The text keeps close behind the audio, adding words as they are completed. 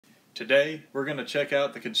Today, we're going to check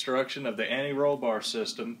out the construction of the anti-roll bar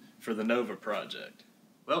system for the Nova project.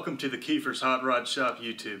 Welcome to the Keefer's Hot Rod Shop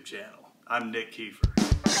YouTube channel. I'm Nick Keefer.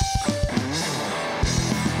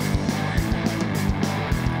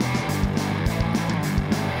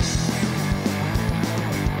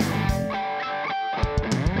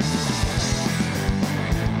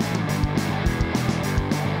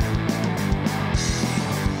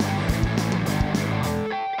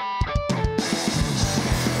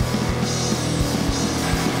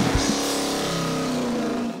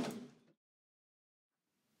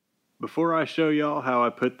 Before I show y'all how I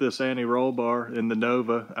put this anti-roll bar in the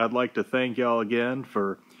Nova, I'd like to thank y'all again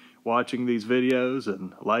for watching these videos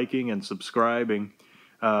and liking and subscribing.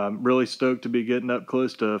 Really stoked to be getting up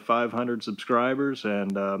close to 500 subscribers,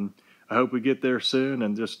 and I hope we get there soon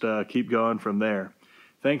and just keep going from there.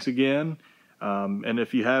 Thanks again, and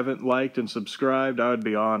if you haven't liked and subscribed, I would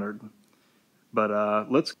be honored.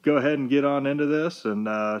 But let's go ahead and get on into this and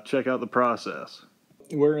check out the process.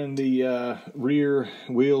 We're in the rear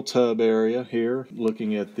wheel tub area here,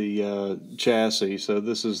 looking at the chassis. So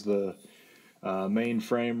this is the main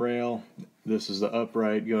frame rail. This is the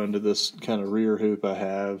upright going to this kind of rear hoop I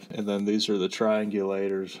have. And then these are the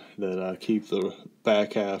triangulators that keep the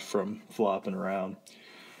back half from flopping around.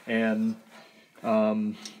 And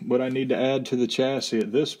what I need to add to the chassis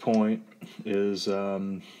at this point is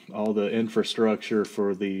all the infrastructure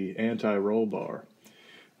for the anti-roll bar.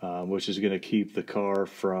 Which is going to keep the car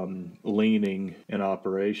from leaning in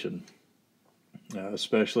operation,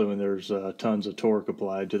 especially when there's tons of torque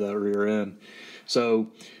applied to that rear end. So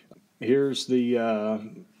here's the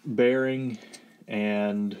bearing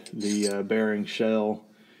and the bearing shell,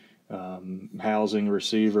 housing,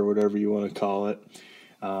 receiver, whatever you want to call it.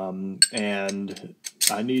 And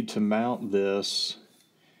I need to mount this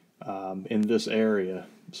in this area.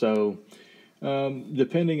 So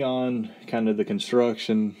depending on kind of the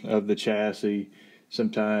construction of the chassis,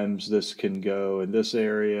 sometimes this can go in this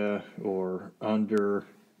area or under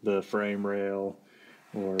the frame rail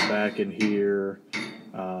or back in here.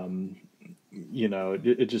 You know,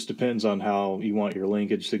 it just depends on how you want your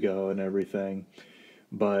linkage to go and everything.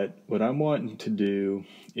 But what I'm wanting to do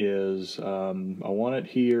is I want it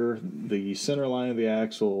here. The center line of the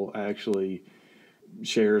axle actually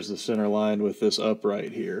shares the center line with this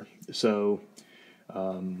upright here. So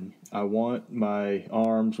I want my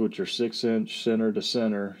arms, which are 6-inch center to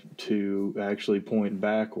center, to actually point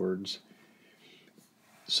backwards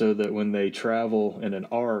so that when they travel in an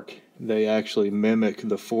arc, they actually mimic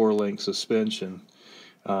the 4-link suspension,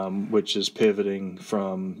 which is pivoting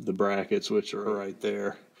from the brackets, which are right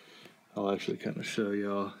there. I'll actually kind of show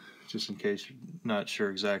y'all just in case you're not sure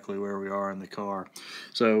exactly where we are in the car.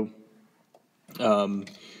 So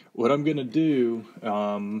what I'm going to do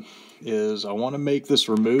is I want to make this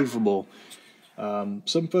removable.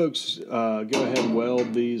 Some folks go ahead and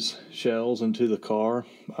weld these shells into the car,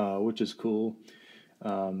 which is cool.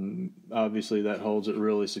 Obviously that holds it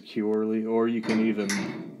really securely, or you can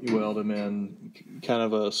even weld them in kind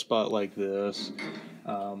of a spot like this.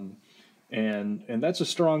 And that's a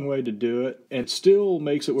strong way to do it, and still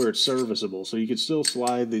makes it where it's serviceable. So you can still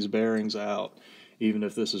slide these bearings out even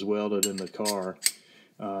if this is welded in the car.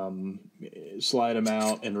 Slide them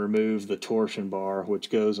out and remove the torsion bar,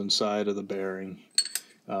 which goes inside of the bearing.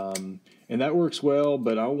 And that works well,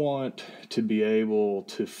 but I want to be able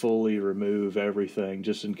to fully remove everything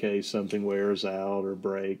just in case something wears out or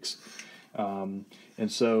breaks. And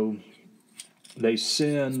so they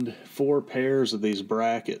send 4 pairs of these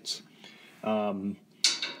brackets,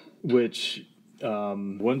 which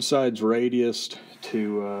one side's radiused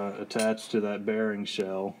to attach to that bearing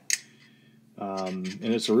shell. And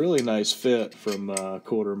it's a really nice fit from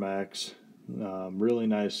Quartermax. Really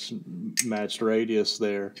nice matched radius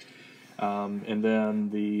there. And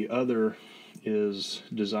then the other is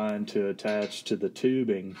designed to attach to the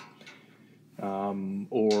tubing,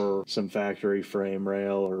 or some factory frame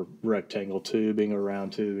rail or rectangle tubing or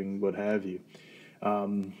round tubing, what have you.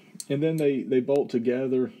 And then they bolt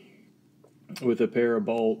together with a pair of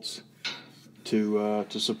bolts to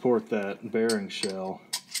support that bearing shell.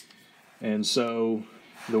 And so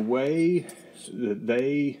the way that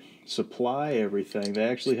they supply everything, they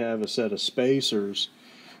actually have a set of spacers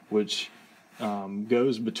which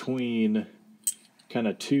goes between kind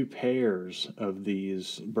of 2 pairs of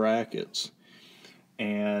these brackets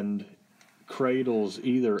and cradles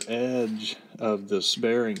either edge of this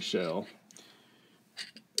bearing shell.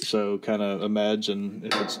 So kind of imagine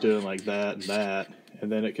if it's doing like that and that,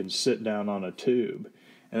 and then it can sit down on a tube.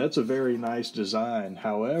 And that's a very nice design.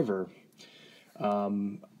 However,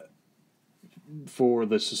 for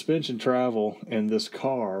the suspension travel in this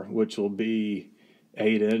car, which will be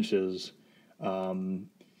 8 inches,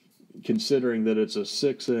 considering that it's a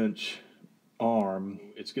 6-inch arm,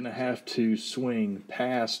 it's going to have to swing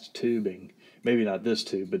past tubing. Maybe not this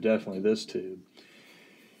tube, but definitely this tube.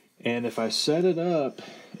 And if I set it up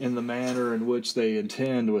in the manner in which they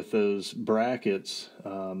intend with those brackets,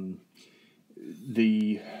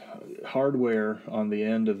 the hardware on the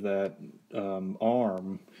end of that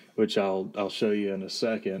arm, which I'll show you in a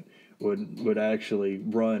second, would actually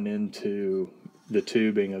run into the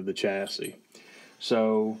tubing of the chassis.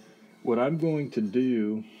 So what I'm going to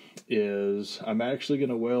do is I'm actually going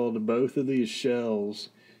to weld both of these shells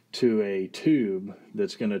to a tube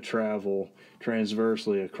that's going to travel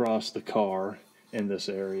transversely across the car in this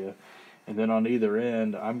area. And then on either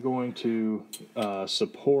end, I'm going to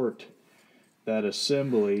support that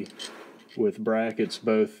assembly with brackets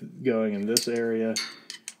both going in this area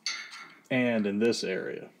and in this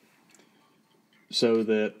area, so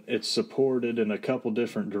that it's supported in a couple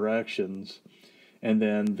different directions, and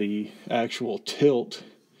then the actual tilt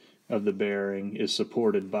of the bearing is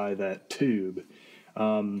supported by that tube.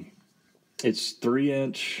 It's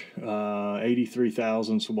 3-inch, 83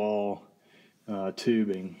 thousandths wall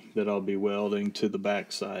tubing that I'll be welding to the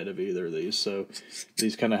back side of either of these. So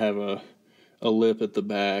these kind of have a lip at the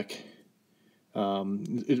back.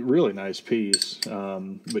 It's a really nice piece,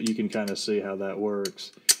 but you can kind of see how that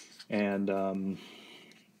works. And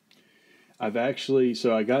I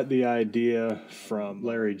got the idea from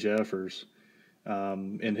Larry Jeffers.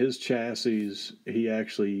 In his chassis, he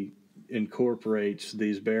actually incorporates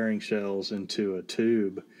these bearing shells into a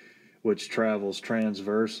tube which travels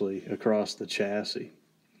transversely across the chassis.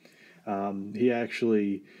 He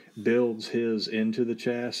actually builds his into the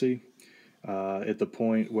chassis at the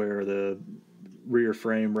point where the rear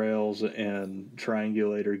frame rails and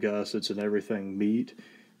triangulator gussets and everything meet.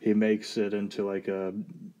 He makes it into like a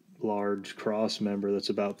large cross member that's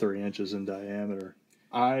about 3 inches in diameter.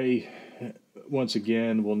 I, once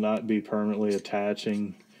again, will not be permanently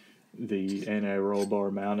attaching the anti-roll bar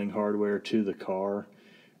mounting hardware to the car.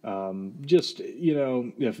 Just, you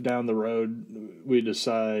know, if down the road we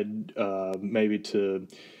decide maybe to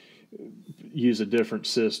use a different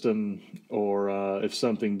system, or if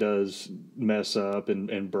something does mess up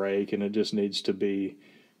and break and it just needs to be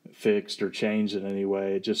fixed or changed in any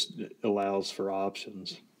way, it just allows for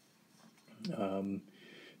options. I'm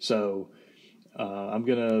going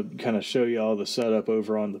to kind of show you all the setup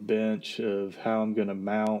over on the bench of how I'm going to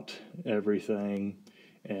mount everything,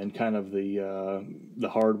 and kind of the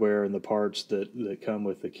hardware and the parts that come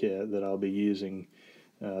with the kit that I'll be using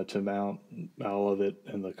to mount all of it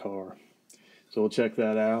in the car. So we'll check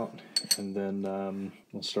that out, and then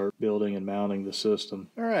we'll start building and mounting the system.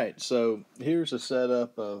 All right, so here's a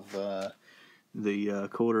setup of the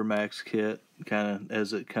Quarter Max kit, kind of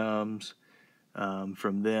as it comes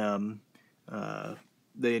from them.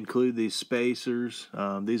 They include these spacers.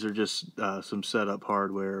 These are just some setup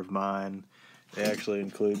hardware of mine. They actually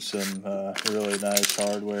include some really nice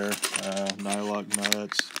hardware, nylock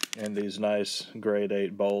nuts, and these nice grade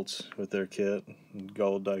 8 bolts with their kit,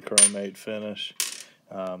 gold dichromate finish.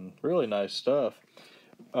 Really nice stuff.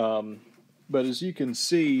 But as you can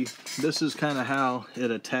see, this is kind of how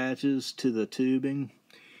it attaches to the tubing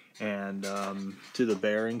and to the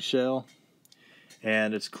bearing shell.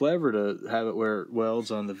 And it's clever to have it where it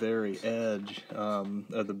welds on the very edge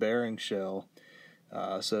of the bearing shell,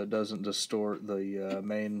 so it doesn't distort the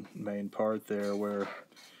main part there where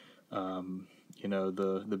you know,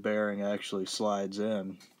 the bearing actually slides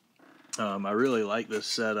in. I really like this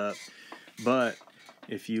setup, but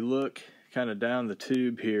if you look kind of down the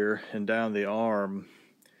tube here and down the arm,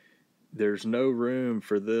 there's no room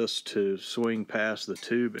for this to swing past the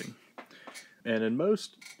tubing. And in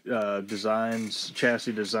most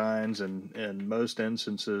chassis designs, and in most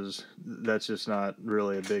instances, that's just not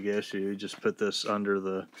really a big issue. You just put this under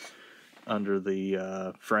the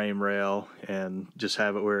frame rail and just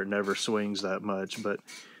have it where it never swings that much. But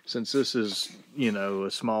since this is, you know,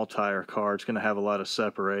 a small tire car, it's going to have a lot of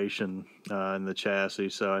separation in the chassis,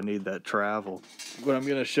 so I need that travel. What I'm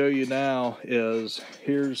going to show you now is,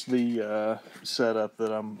 here's the setup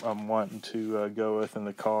that I'm wanting to go with in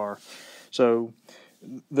the car. So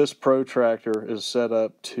this protractor is set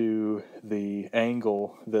up to the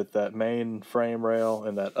angle that main frame rail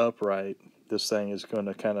and that upright, this thing is going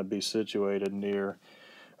to kind of be situated near,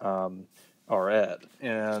 are at.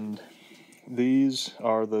 And these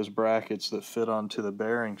are those brackets that fit onto the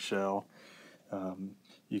bearing shell.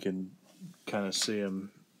 You can kind of see them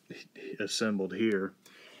assembled here.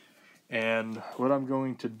 And what I'm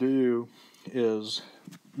going to do is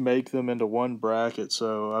make them into one bracket,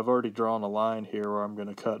 so I've already drawn a line here where I'm going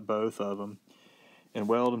to cut both of them and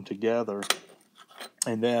weld them together,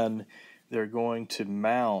 and then they're going to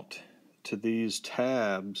mount to these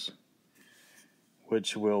tabs,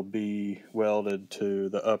 which will be welded to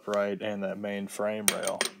the upright and that main frame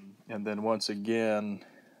rail. And then once again,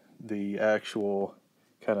 the actual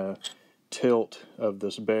kind of tilt of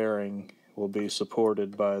this bearing will be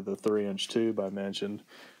supported by the 3-inch tube I mentioned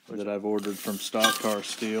that I've ordered from Stock Car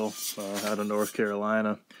Steel out of North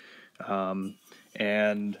Carolina.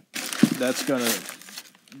 And that's going to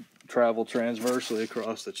travel transversely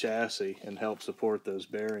across the chassis and help support those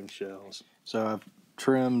bearing shells. So I've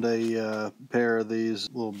trimmed a pair of these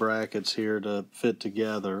little brackets here to fit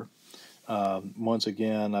together. Once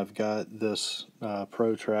again, I've got this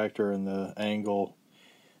protractor in the angle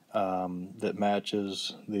that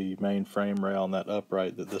matches the main frame rail and that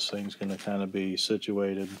upright that this thing's going to kind of be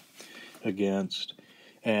situated against.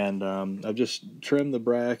 And I've just trimmed the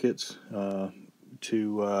brackets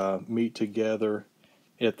to meet together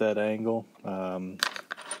at that angle,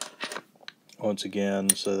 once again,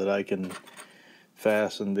 so that I can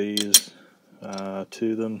fasten these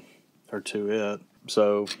to them, or to it.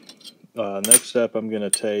 So next step I'm going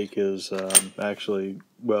to take is actually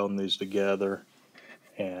welding these together,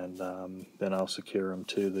 and then I'll secure them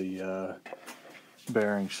to the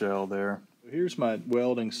bearing shell there. Here's my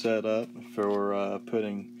welding setup for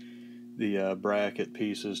putting the bracket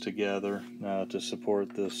pieces together to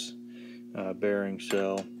support this bearing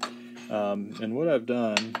shell. And what I've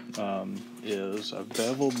done is I've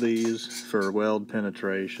beveled these for weld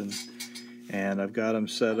penetration, and I've got them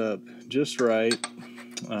set up just right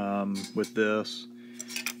with this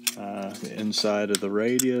inside of the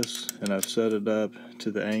radius, and I've set it up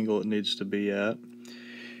to the angle it needs to be at.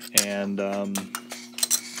 And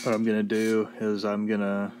what I'm going to do is I'm going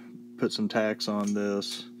to put some tacks on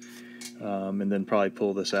this, and then probably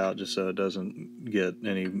pull this out just so it doesn't get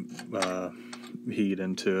any heat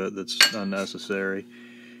into it that's unnecessary,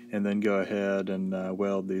 and then go ahead and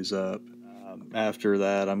weld these up. After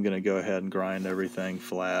that, I'm going to go ahead and grind everything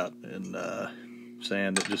flat and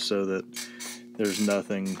sand it, just so that there's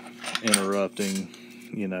nothing interrupting,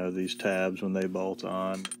 you know, these tabs when they bolt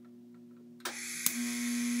on.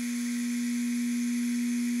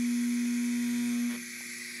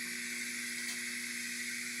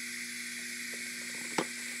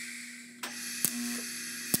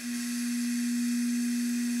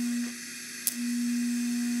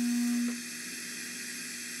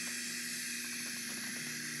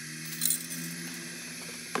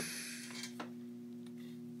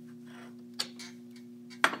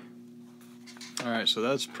 Alright, so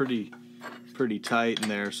that's pretty tight in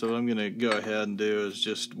there, so what I'm going to go ahead and do is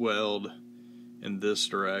just weld in this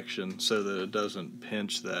direction so that it doesn't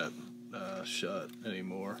pinch that shut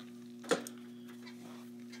anymore.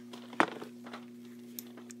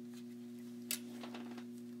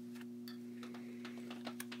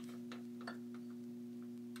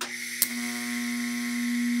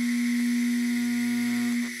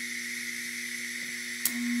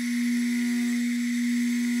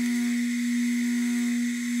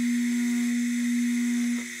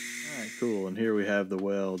 Cool, and here we have the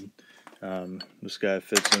weld. This guy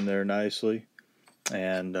fits in there nicely,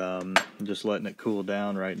 and I'm just letting it cool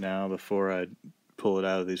down right now before I pull it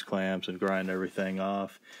out of these clamps and grind everything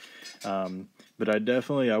off. But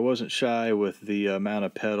I wasn't shy with the amount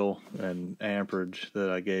of pedal and amperage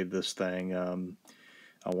that I gave this thing.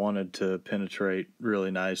 I wanted to penetrate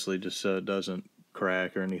really nicely just so it doesn't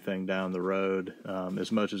crack or anything down the road,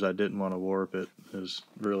 as much as I didn't want to warp it. It was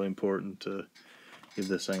really important to give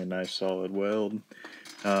this thing a nice solid weld.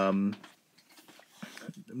 I'm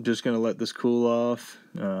just going to let this cool off,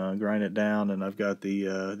 grind it down, and I've got the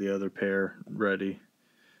other pair ready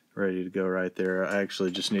to go right there. I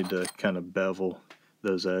actually just need to kind of bevel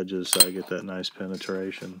those edges so I get that nice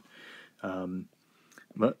penetration.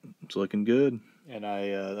 But it's looking good. And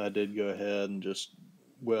I did go ahead and just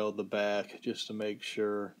weld the back just to make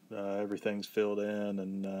sure everything's filled in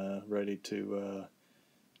and ready to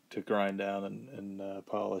grind down and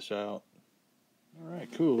polish out.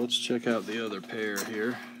 Alright, cool. Let's check out the other pair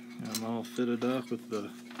here. I'm all fitted up with the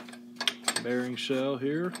bearing shell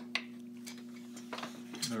here.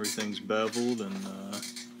 Everything's beveled and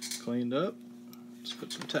cleaned up. Let's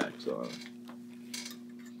put some tacks on it.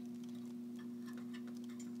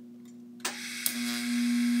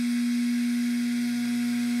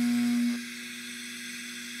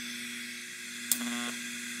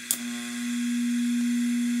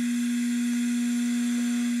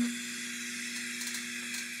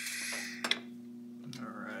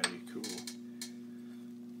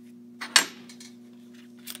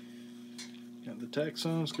 tacks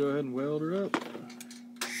on. Let's go ahead and weld her up.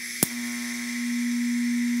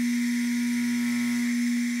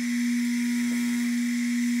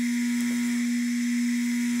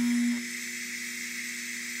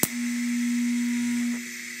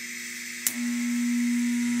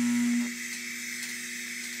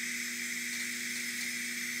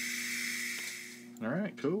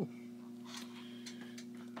 Alright, cool.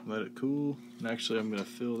 Let it cool. And actually, I'm going to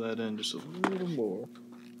fill that in just a little more.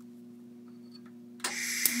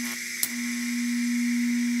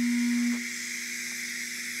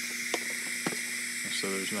 So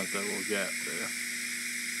there's not that little gap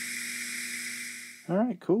there.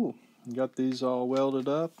 Alright, cool. Got these all welded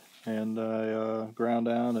up, and I ground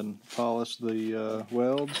down and polished the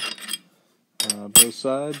welds, both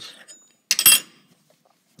sides.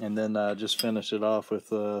 And then I just finished it off with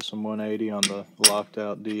some 180 on the locked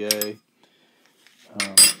out DA.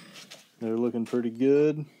 They're looking pretty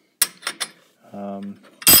good.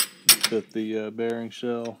 Fit the bearing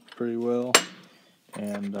shell pretty well.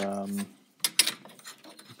 And I'm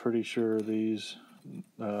pretty sure these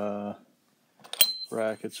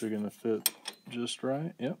brackets are going to fit just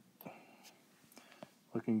right. Yep.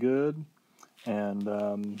 Looking good. And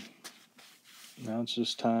now it's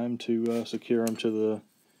just time to secure them to the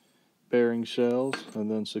bearing shells,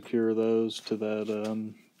 and then secure those to that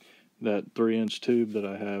that 3-inch tube that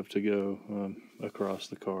I have to go across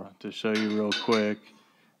the car. To show you real quick,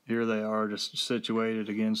 here they are just situated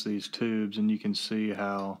against these tubes, and you can see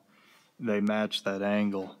how they match that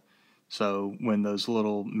angle. So when those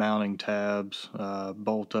little mounting tabs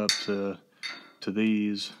bolt up to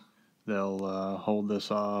these, they'll hold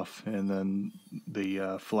this off, and then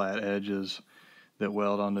the flat edges that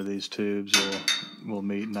weld onto these tubes will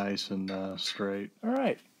meet nice and straight. All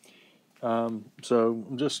right, so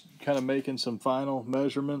I'm just kind of making some final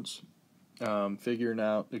measurements, figuring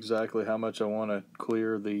out exactly how much I want to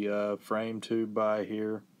clear the frame tube by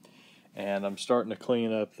here, and I'm starting to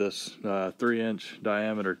clean up this 3-inch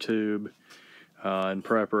diameter tube in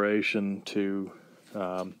preparation to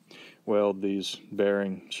weld these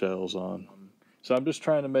bearing shells on. So I'm just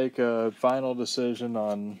trying to make a final decision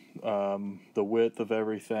on the width of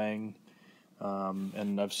everything,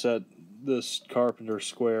 and I've set this carpenter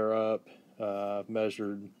square up,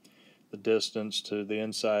 measured the distance to the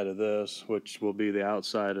inside of this, which will be the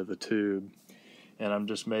outside of the tube, and I'm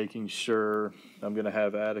just making sure I'm going to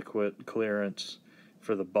have adequate clearance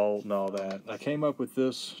for the bolt and all that. I came up with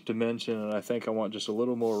this dimension, and I think I want just a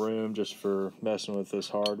little more room just for messing with this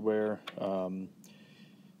hardware.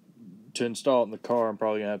 To install it in the car, I'm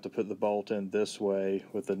probably going to have to put the bolt in this way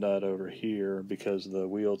with the nut over here, because the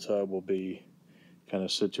wheel tub will be kind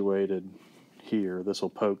of situated here. This will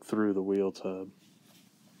poke through the wheel tub.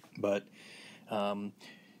 But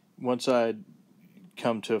once I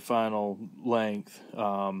come to a final length,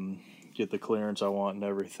 get the clearance I want and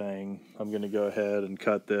everything, I'm going to go ahead and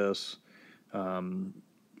cut this,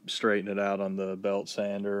 straighten it out on the belt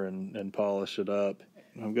sander, and polish it up.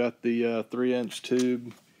 I've got the 3-inch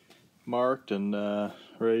tube marked and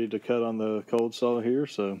ready to cut on the cold saw here,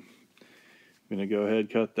 so I'm going to go ahead,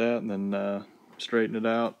 cut that, and then straighten it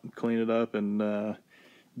out, clean it up, and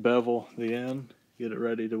bevel the end, get it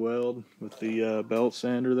ready to weld with the belt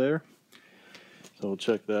sander there. So we'll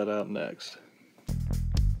check that out next.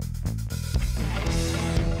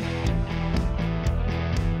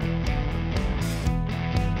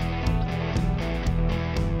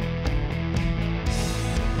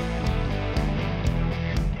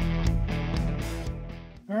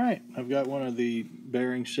 Alright, I've got one of the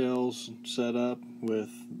bearing shells set up with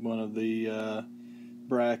one of the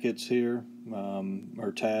brackets here,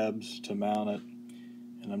 or tabs to mount it,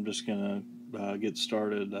 and I'm just going to get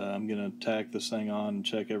started. I'm going to tack this thing on and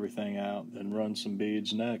check everything out and run some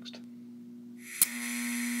beads next.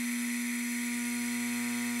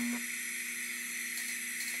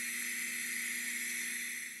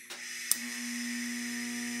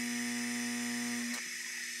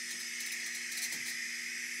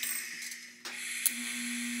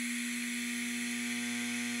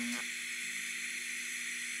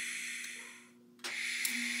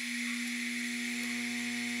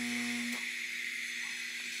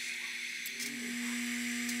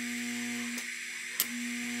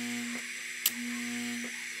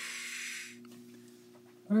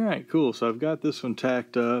 Alright, cool. So I've got this one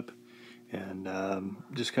tacked up, and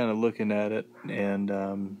just kind of looking at it,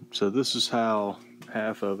 and so this is how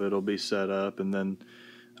half of it will be set up, and then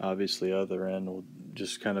obviously other end will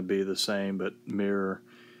just kind of be the same but mirror.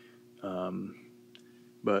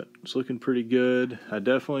 But it's looking pretty good. I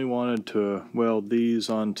definitely wanted to weld these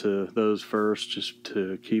onto those first, just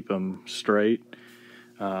to keep them straight.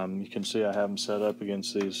 You can see I have them set up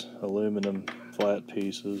against these aluminum flat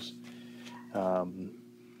pieces.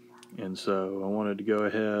 And so I wanted to go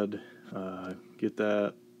ahead, get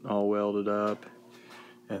that all welded up,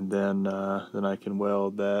 and then I can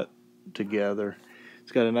weld that together.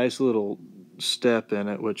 It's got a nice little step in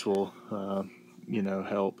it which will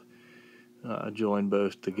help join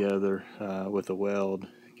both together with a weld.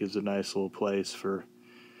 It gives a nice little place for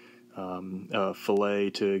a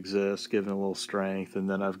fillet to exist, giving a little strength, and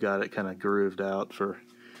then I've got it kind of grooved out for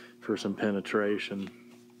some penetration.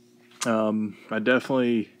 I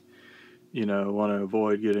definitely want to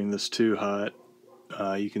avoid getting this too hot.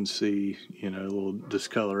 You can see a little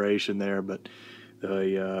discoloration there, but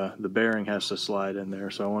the bearing has to slide in there,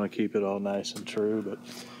 so I want to keep it all nice and true. But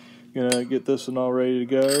I'm gonna get this one all ready to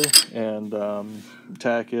go and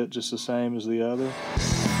tack it just the same as the other.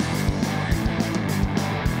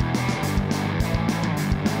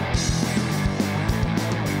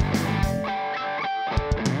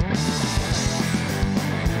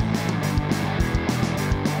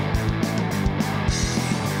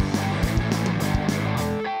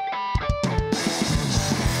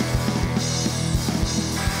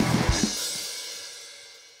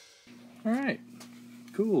 Alright,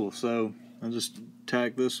 cool. So I'll just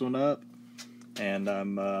tack this one up, and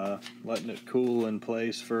I'm letting it cool in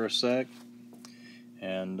place for a sec,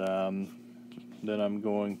 and then I'm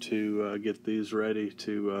going to get these ready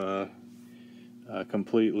to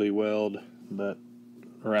completely weld that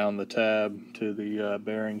around the tab to the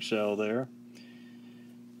bearing shell there,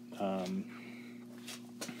 to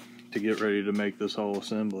get ready to make this whole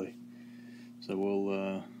assembly. So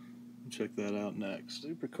we'll check that out next.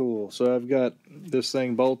 Super cool. So I've got this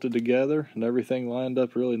thing bolted together and everything lined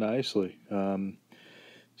up really nicely. So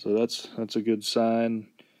that's a good sign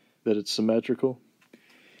that it's symmetrical.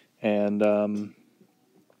 And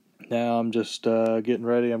now I'm just getting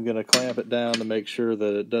ready. I'm going to clamp it down to make sure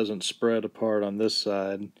that it doesn't spread apart on this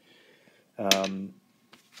side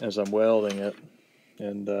as I'm welding it.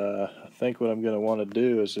 And I think what I'm going to want to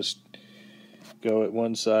do is just go at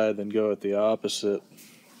one side, then go at the opposite,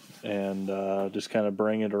 and just kind of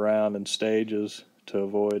bring it around in stages to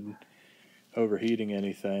avoid overheating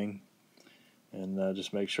anything, and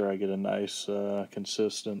just make sure I get a nice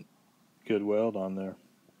consistent good weld on there.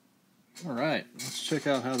 Alright, let's check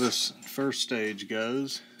out how this first stage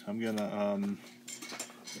goes. I'm gonna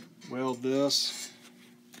weld this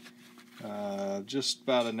just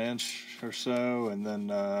about an inch or so, and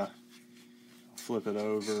then flip it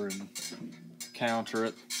over and counter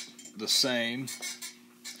it the same.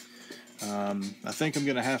 I think I'm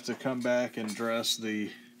going to have to come back and dress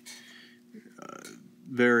the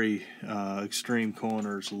very extreme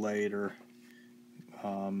corners later,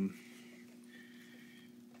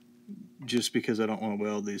 just because I don't want to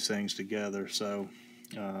weld these things together. So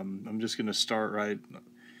I'm just going to start right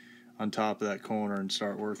on top of that corner and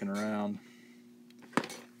start working around.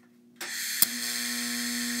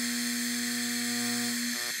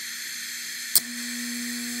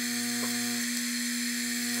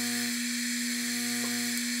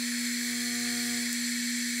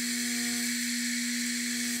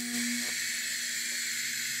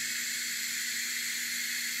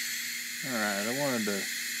 Alright, I wanted to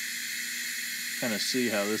kind of see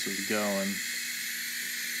how this was going.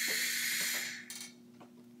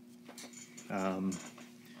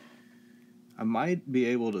 I might be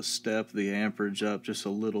able to step the amperage up just a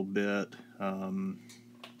little bit.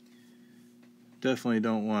 Definitely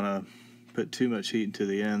don't want to put too much heat into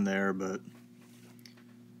the end there, but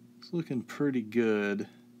it's looking pretty good.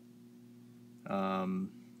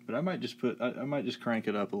 But I might just crank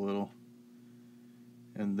it up a little,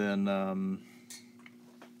 and then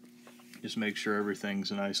just make sure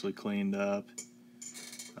everything's nicely cleaned up.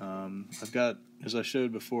 I've got, as I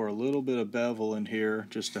showed before, a little bit of bevel in here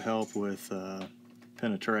just to help with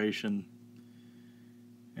penetration,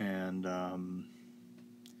 and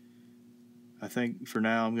I think for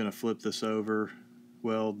now I'm going to flip this over,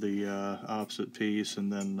 weld the opposite piece,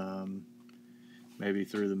 and then maybe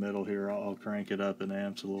through the middle here I'll crank it up in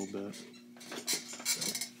amps a little bit.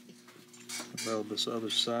 Weld this other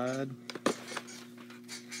side.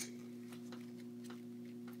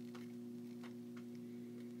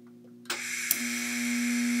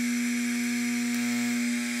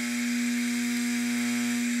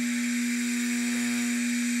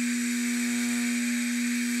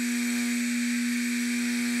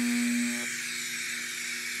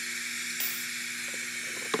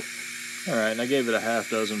 Alright, and I gave it a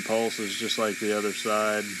half dozen pulses just like the other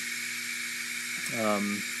side.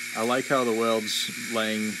 I like how the weld's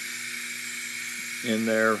laying in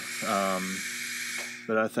there.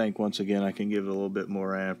 but I think once again I can give it a little bit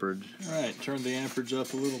more amperage. All right, turn the amperage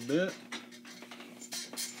up a little bit,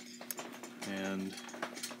 and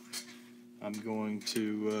I'm going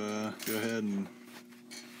to go ahead and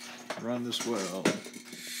run this weld.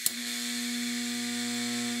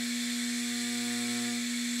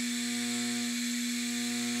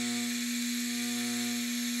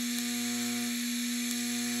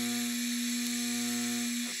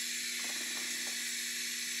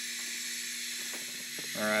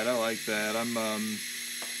 All right, I like that. I'm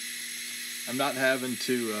not having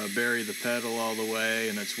to bury the pedal all the way,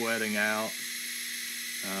 and it's wetting out.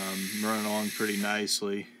 Running along pretty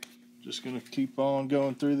nicely. Just gonna keep on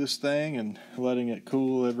going through this thing and letting it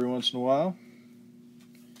cool every once in a while.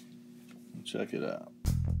 Check it out.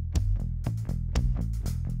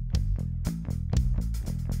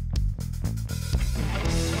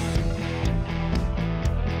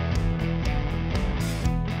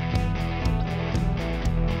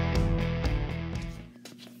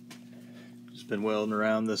 Been welding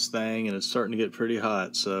around this thing and it's starting to get pretty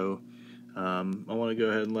hot, so I want to go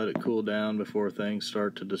ahead and let it cool down before things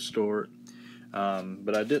start to distort.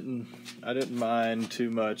 But I didn't mind too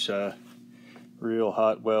much real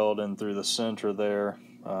hot welding through the center there,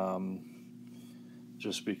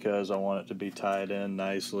 just because I want it to be tied in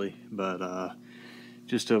nicely. But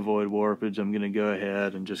just to avoid warpage, I'm going to go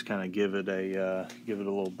ahead and just kind of give it a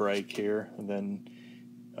little break here, and then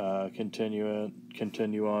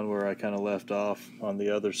continue on where I kind of left off on the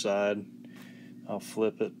other side. I'll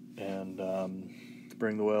flip it and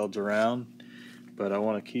bring the welds around, but I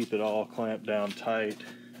want to keep it all clamped down tight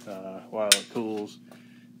while it cools,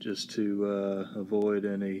 just to avoid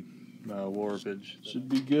any warpage. Should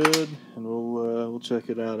be good, and we'll check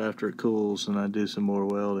it out after it cools and I do some more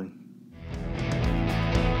welding.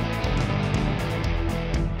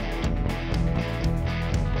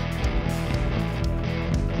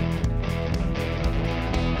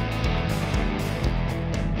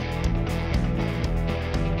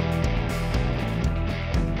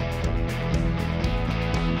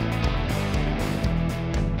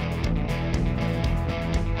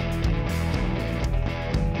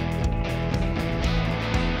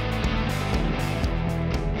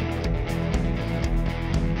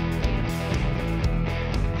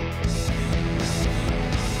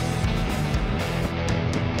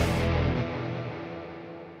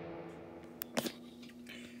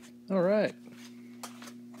 All right,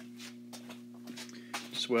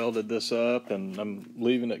 just welded this up, and I'm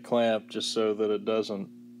leaving it clamped just so that it doesn't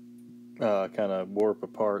kind of warp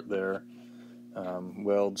apart there.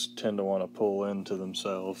 Welds tend to want to pull into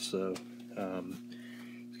themselves, so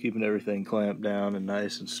keeping everything clamped down and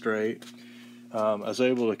nice and straight. I was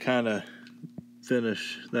able to kind of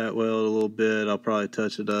finish that weld a little bit. I'll probably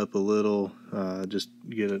touch it up a little, just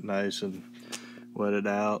get it nice and wet it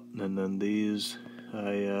out. And then these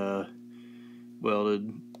I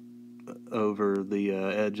welded over the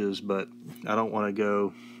edges, but I don't want to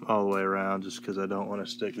go all the way around just because I don't want to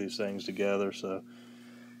stick these things together, so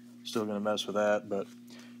still going to mess with that. But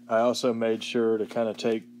I also made sure to kind of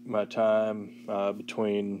take my time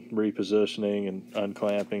between repositioning and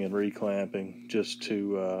unclamping and reclamping, just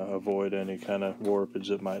to avoid any kind of warpage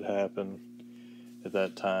that might happen at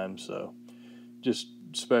that time. So just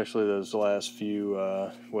especially those last few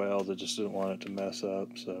welds, I just didn't want it to mess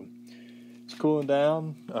up. So it's cooling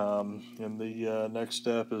down, and the next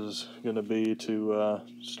step is going to be to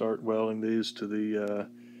start welding these to the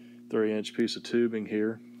 3-inch piece of tubing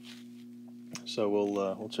here. So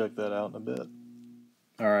we'll check that out in a bit.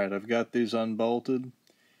 All right, I've got these unbolted,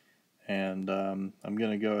 and I'm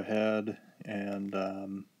going to go ahead and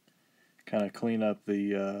kind of clean up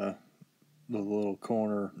the little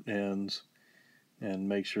corner ends and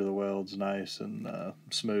make sure the weld's nice and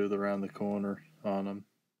smooth around the corner on them.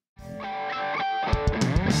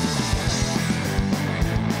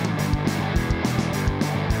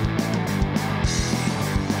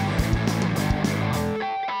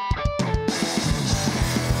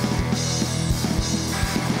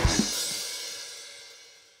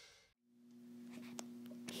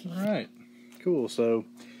 Alright, cool. So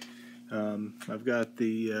I've got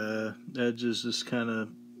the edges just kind of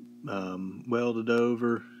welded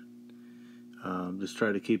over. Just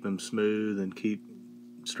try to keep them smooth and keep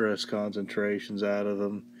stress concentrations out of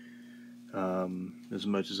them as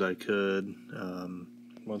much as I could.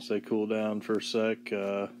 Once they cool down for a sec,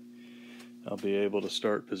 I'll be able to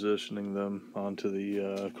start positioning them onto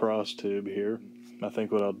the cross tube here. I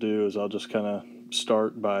think what I'll do is I'll just kind of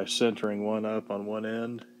start by centering one up on one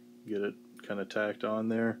end, get it kind of tacked on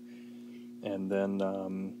there, and then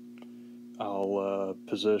I'll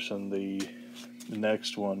position the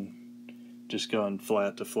next one just going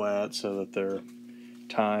flat to flat so that they're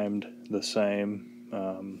timed the same,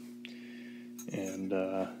 and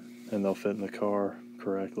they'll fit in the car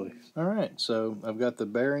correctly. Alright, so I've got the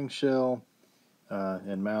bearing shell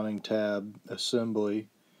and mounting tab assembly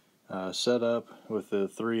set up with the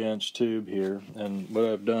 3-inch tube here, and what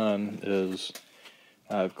I've done is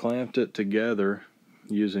I've clamped it together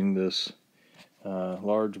using this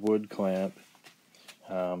large wood clamp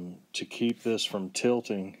to keep this from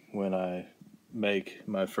tilting when I make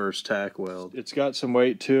my first tack weld. It's got some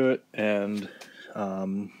weight to it, and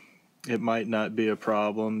it might not be a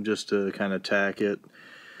problem just to kind of tack it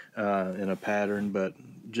in a pattern, but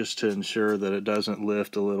just to ensure that it doesn't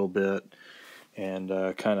lift a little bit and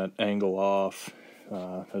kind of angle off,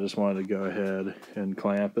 I just wanted to go ahead and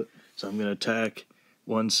clamp it. So I'm going to tack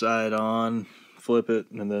one side on, flip it,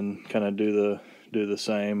 and then kind of do the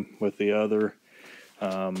same with the other,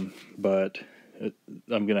 but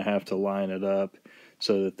I'm going to have to line it up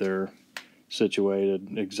so that they're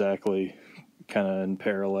situated exactly kind of in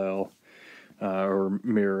parallel, or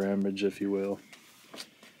mirror image, if you will.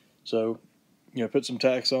 So, put some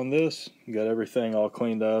tacks on this. You got everything all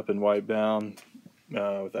cleaned up and wiped down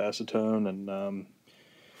with acetone, and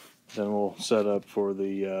then we'll set up for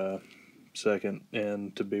the second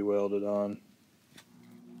end to be welded on.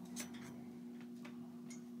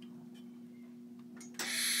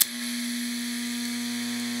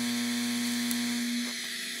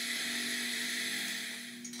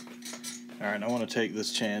 Alright, I want to take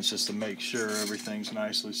this chance just to make sure everything's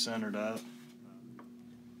nicely centered up.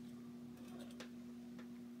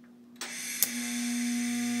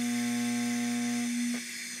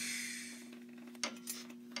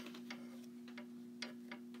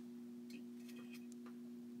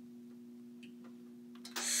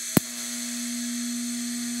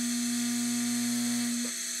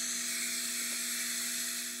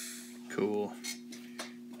 Cool.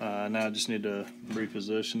 Now I just need to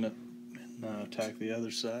reposition it and tack the other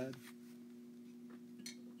side.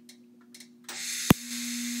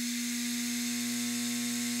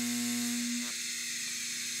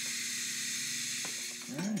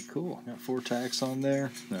 Alright, cool. Got 4 tacks on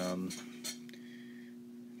there. I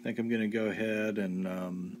think I'm going to go ahead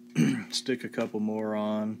and stick a couple more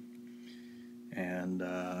on, and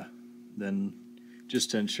then just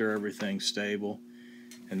to ensure everything's stable,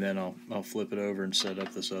 and then I'll flip it over and set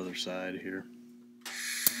up this other side here.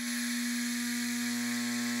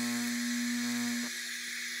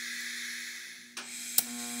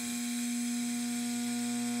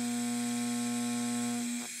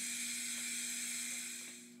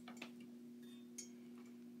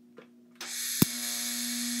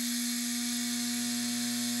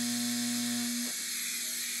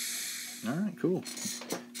 Alright, cool.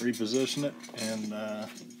 Reposition it and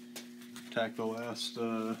tack the last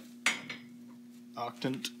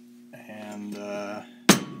octant, and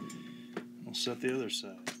we'll set the other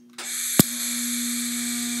side.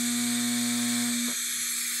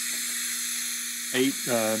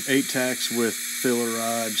 Eight tacks with filler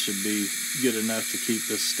rod should be good enough to keep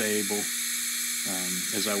this stable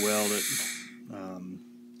as I weld it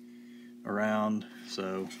around.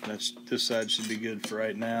 So this side should be good for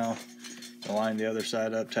right now. I'll line the other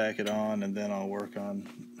side up, tack it on, and then I'll work on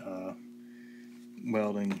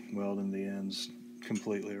welding the ends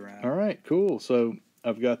completely around. All right, cool. So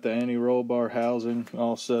I've got the anti-roll bar housing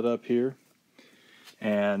all set up here,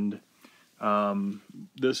 and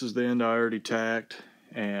this is the end I already tacked,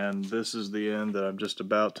 and this is the end that I'm just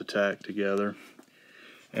about to tack together.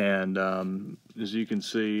 And as you can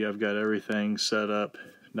see, I've got everything set up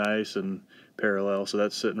nice and parallel. So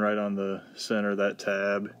that's sitting right on the center of that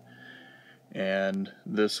tab, and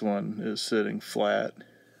this one is sitting flat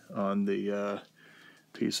on the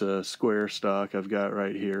piece of square stock I've got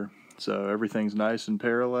right here. So everything's nice and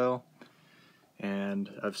parallel, and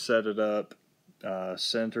I've set it up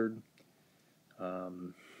centered,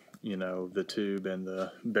 the tube and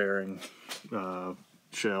the bearing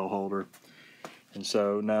shell holder. And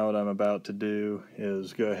so now what I'm about to do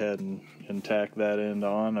is go ahead and tack that end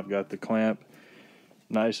on. I've got the clamp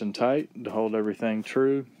nice and tight to hold everything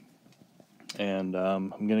true, and I'm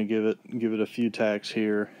going to give it a few tacks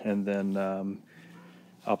here, and then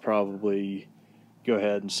I'll probably go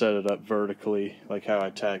ahead and set it up vertically like how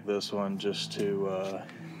I tacked this one, just to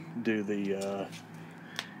do the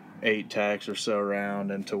 8 tacks or so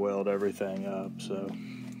around and to weld everything up. So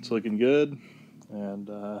it's looking good,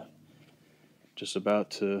 and just about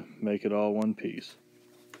to make it all one piece.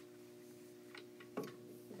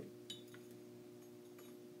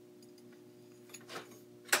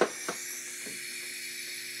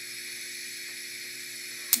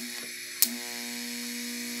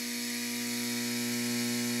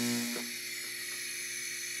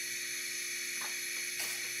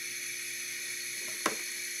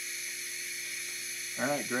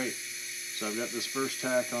 Alright, great. So I've got this first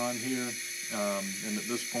tack on here, and at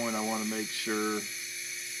this point I want to make sure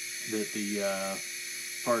that the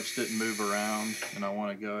parts didn't move around, and I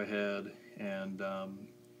want to go ahead and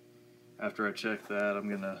after I check that, I'm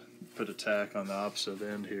going to put a tack on the opposite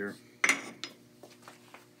end here.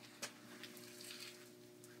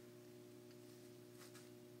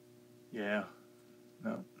 Yeah,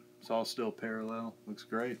 no, it's all still parallel. Looks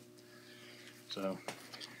great. So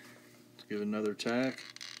let's give it another tack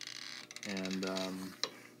and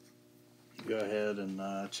go ahead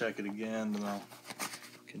and check it again, and I'll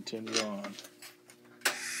continue on.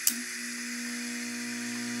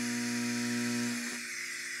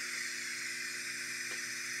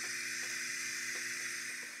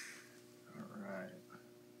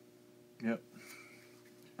 Yep,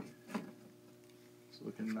 it's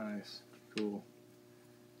looking nice. Cool.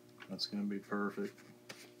 That's going to be perfect.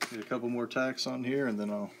 Get a couple more tacks on here, and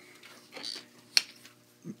then I'll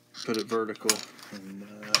put it vertical and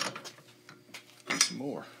do some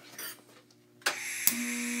more.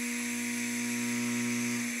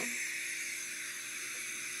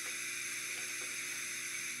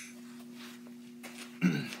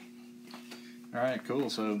 Alright, cool.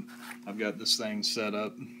 So I've got this thing set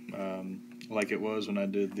up like it was when I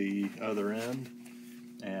did the other end,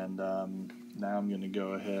 and now I'm going to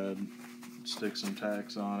go ahead, stick some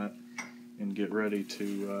tacks on it, and get ready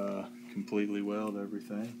to completely weld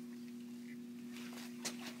everything.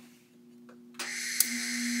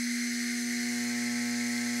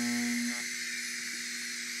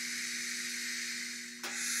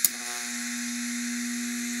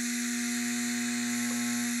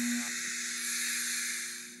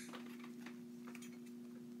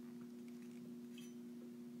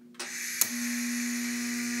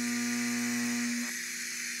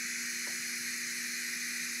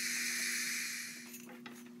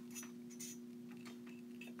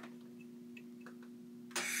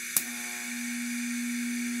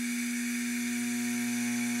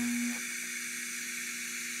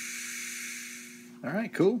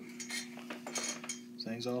 Alright, cool. This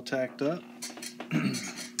thing's all tacked up.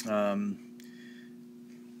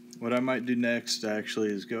 What I might do next actually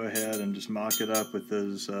is go ahead and just mock it up with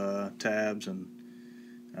those tabs and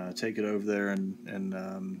take it over there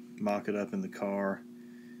and mock it up in the car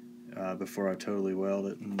before I totally weld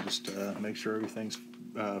it, and just make sure everything's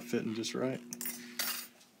fitting just right.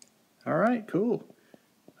 Alright, cool.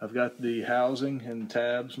 I've got the housing and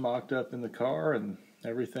tabs mocked up in the car, and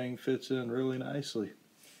everything fits in really nicely.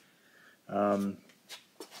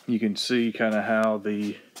 You can see kind of how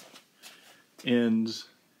the ends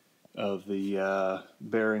of the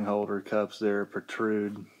bearing holder cups there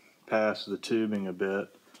protrude past the tubing a bit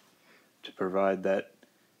to provide that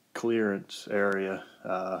clearance area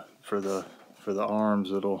for the arms.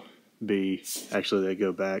 That'll be, actually they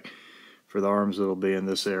go back, for the arms that'll be in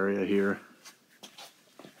this area here.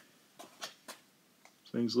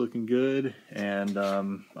 Things looking good, and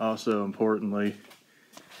also importantly,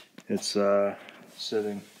 it's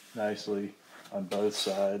sitting nicely on both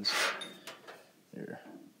sides. Here,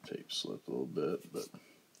 tape slipped a little bit, but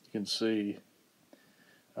you can see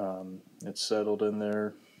it's settled in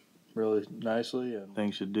there really nicely, and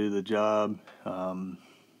things should do the job.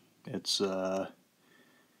 It's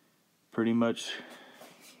pretty much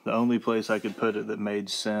the only place I could put it that made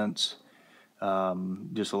sense.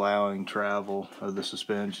 Just allowing travel of the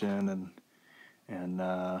suspension and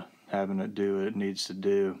having it do what it needs to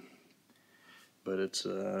do. But it's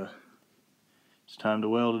time to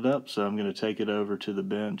weld it up, so I'm going to take it over to the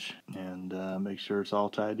bench and make sure it's all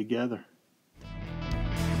tied together.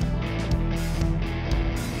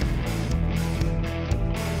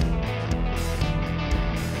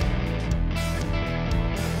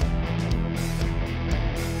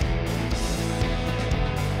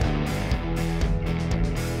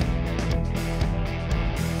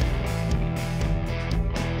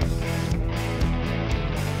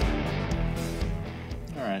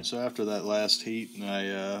 So after that last heat,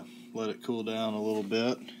 I let it cool down a little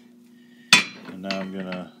bit, and now I'm going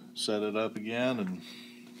to set it up again and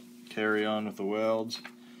carry on with the welds.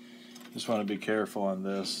 Just want to be careful on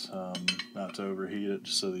this, not to overheat it,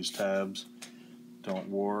 just so these tabs don't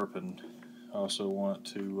warp, and also want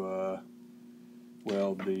to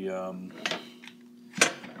weld the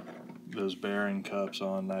those bearing cups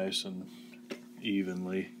on nice and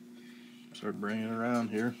evenly. Start bringing it around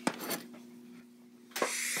here.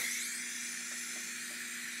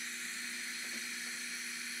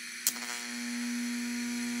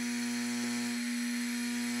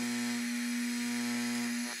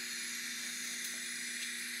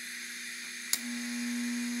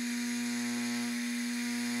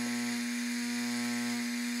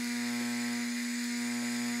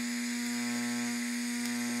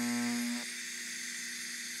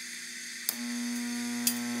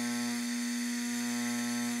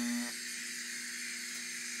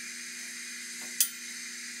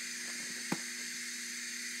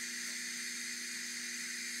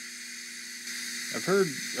 I've heard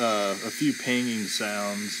a few pinging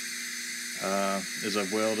sounds as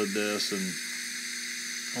I've welded this,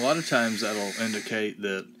 and a lot of times that'll indicate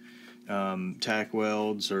that tack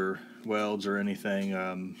welds or anything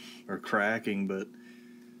are cracking, but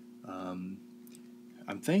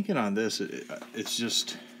I'm thinking on this it's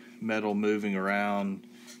just metal moving around,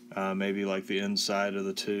 maybe like the inside of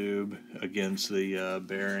the tube against the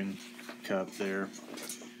bearing cup there.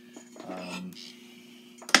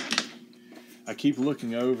 I keep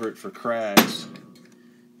looking over it for cracks,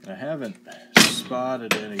 and I haven't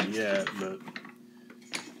spotted any yet, but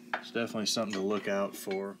it's definitely something to look out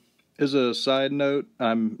for. As a side note,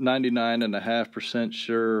 I'm 99.5%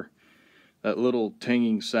 sure that little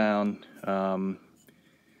tinging sound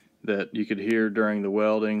that you could hear during the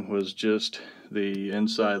welding was just the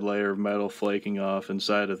inside layer of metal flaking off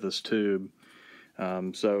inside of this tube.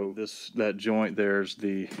 So that joint there's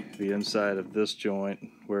the inside of this joint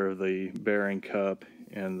where the bearing cup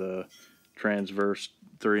and the transverse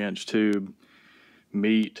 3-inch tube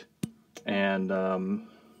meet, and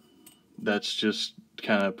that's just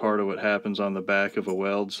kind of part of what happens on the back of a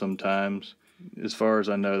weld sometimes. As far as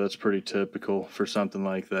I know, that's pretty typical for something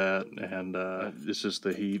like that, and it's just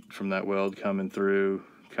the heat from that weld coming through,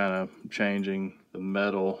 kind of changing the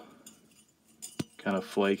metal, kind of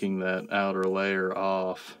flaking that outer layer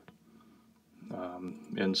off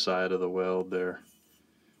inside of the weld there.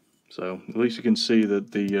 So at least you can see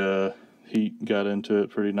that the heat got into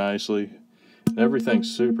it pretty nicely.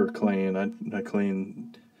 Everything's super clean. I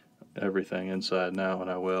clean everything inside now when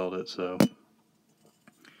I weld it, so I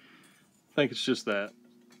think it's just that.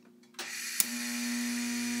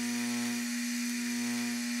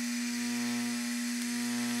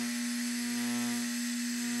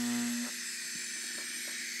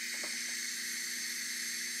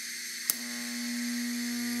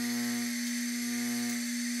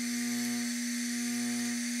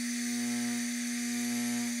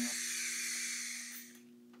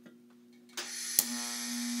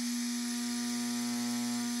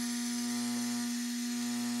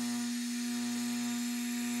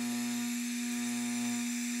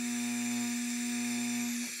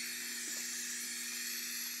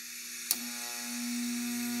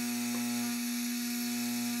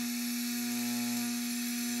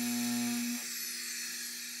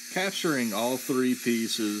 Capturing all three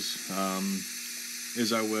pieces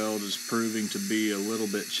as I weld is proving to be a little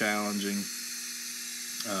bit challenging.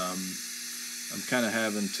 I'm kind of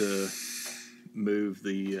having to move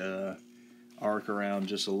the arc around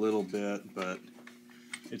just a little bit, but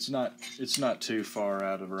it's not too far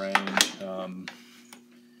out of range.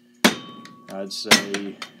 I'd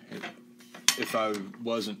say if I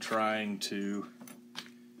wasn't trying to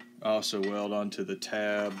also weld onto the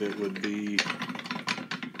tab, it would be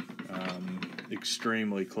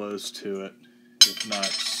extremely close to it, if not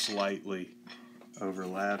slightly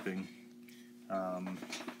overlapping.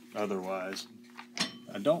 Otherwise,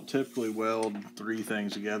 I don't typically weld three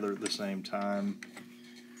things together at the same time,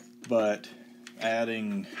 but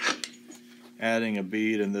adding a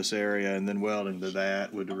bead in this area and then welding to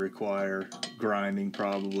that would require grinding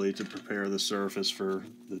probably to prepare the surface for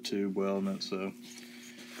the tube weldment. So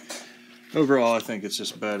overall, I think it's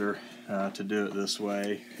just better to do it this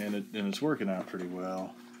way, and it's working out pretty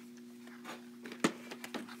well.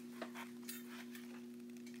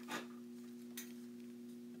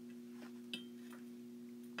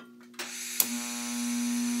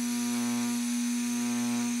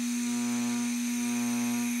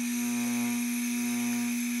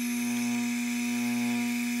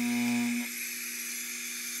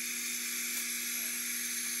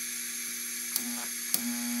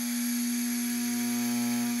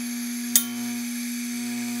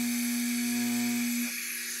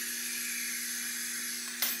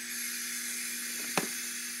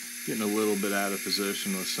 Getting a little bit out of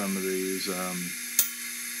position with some of these.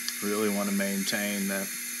 Really want to maintain that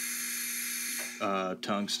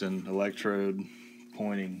tungsten electrode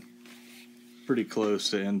pointing pretty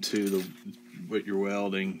close to into what you're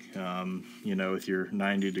welding. You know, with your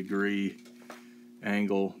 90-degree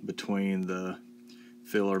angle between the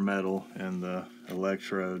filler metal and the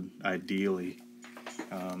electrode, ideally.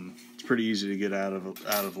 It's pretty easy to get out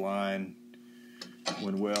of line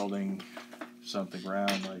when welding something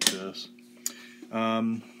round like this.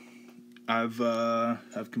 I've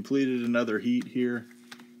completed another heat here,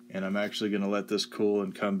 and I'm actually going to let this cool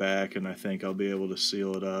and come back, and I think I'll be able to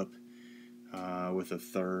seal it up with a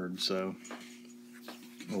third. So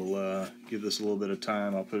we'll give this a little bit of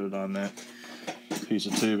time. I'll put it on that piece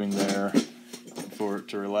of tubing there for it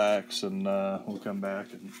to relax, and we'll come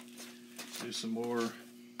back and do some more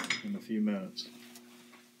in a few minutes.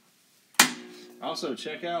 Also,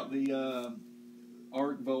 check out the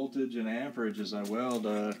arc voltage and amperage as I weld.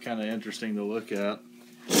 Kind of interesting to look at.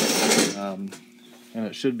 And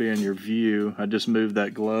it should be in your view. I just moved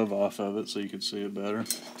that glove off of it so you can see it better.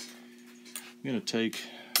 I'm going to take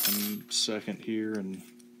a second here and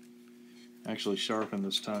actually sharpen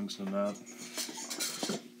this tungsten up.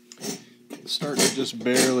 It's starting to just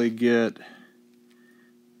barely get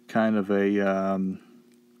kind of a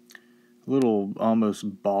little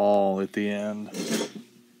almost ball at the end.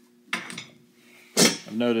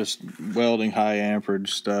 I've noticed welding high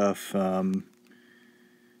amperage stuff,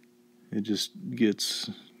 it just gets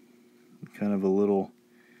kind of a little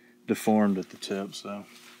deformed at the tip, so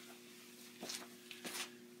that's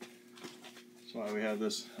why we have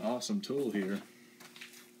this awesome tool here.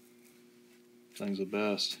 Thing's the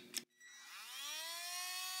best.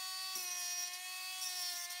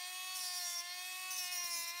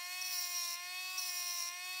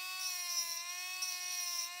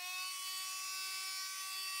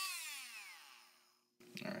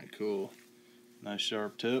 Alright, cool. Nice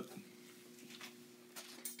sharp tip.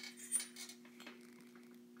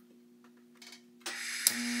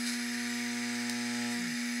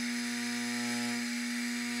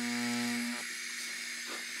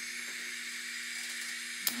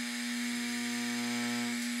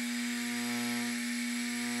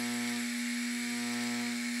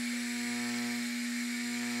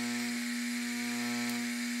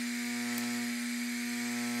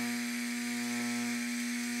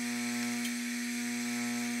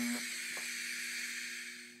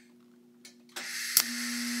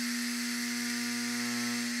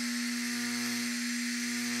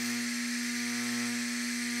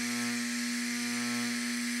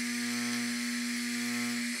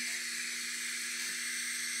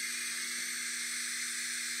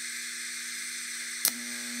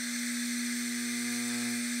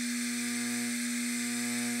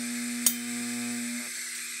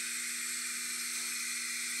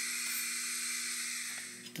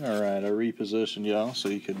 Alright, I repositioned y'all so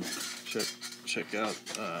you can check out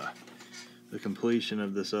the completion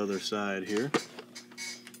of this other side here.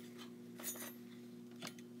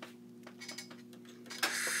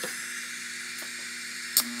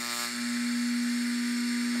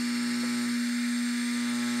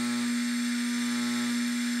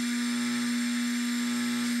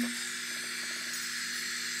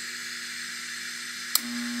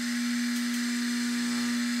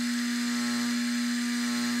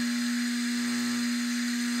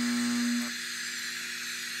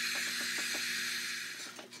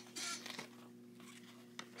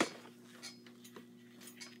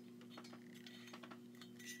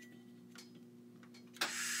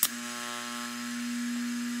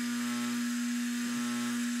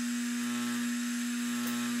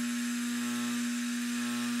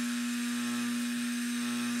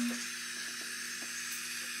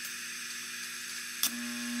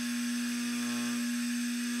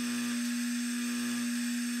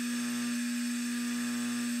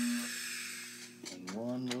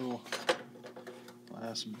 One little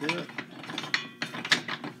last bit. Just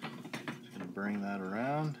going to bring that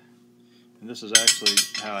around. And this is actually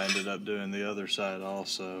how I ended up doing the other side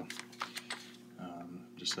also.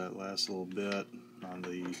 Just that last little bit on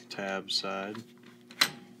the tab side.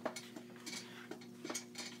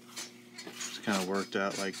 Just kind of worked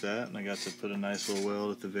out like that, and I got to put a nice little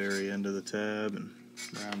weld at the very end of the tab and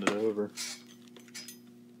round it over.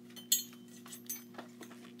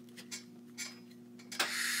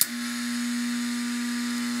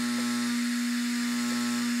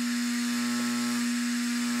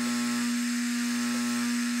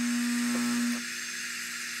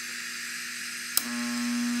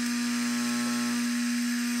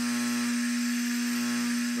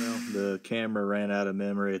 The camera ran out of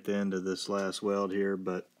memory at the end of this last weld here,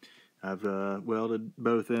 but I've welded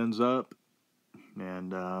both ends up,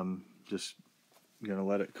 and just gonna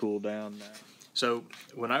let it cool down now. So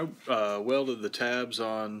when I welded the tabs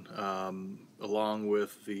on along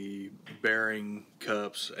with the bearing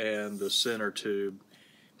cups and the center tube,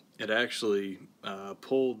 it actually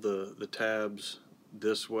pulled the tabs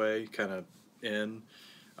this way, kind of in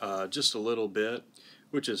just a little bit,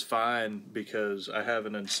 which is fine because I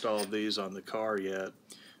haven't installed these on the car yet,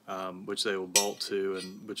 which they will bolt to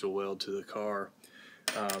and which will weld to the car.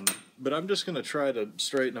 But I'm just going to try to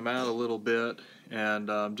straighten them out a little bit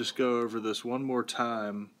and just go over this one more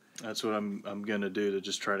time. That's what I'm going to do, to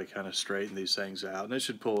just try to kind of straighten these things out. And it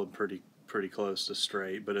should pull them pretty close to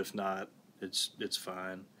straight, but if not, it's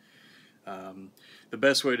fine. The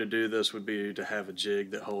best way to do this would be to have a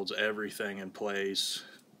jig that holds everything in place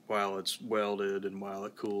while it's welded and while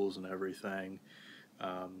it cools and everything.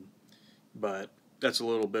 but that's a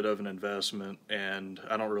little bit of an investment, and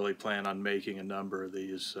I don't really plan on making a number of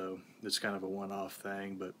these, so it's kind of a one-off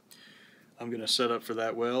thing. But I'm going to set up for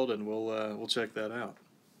that weld, and we'll check that out.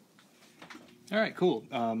 All right, cool.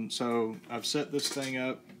 So I've set this thing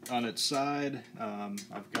up on its side.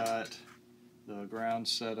 I've got the ground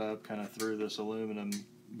set up kind of through this aluminum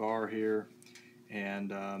bar here,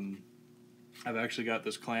 and I've actually got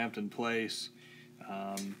this clamped in place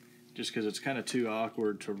just because it's kind of too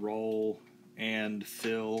awkward to roll and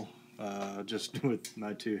fill just with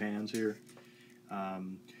my two hands here.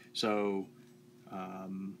 So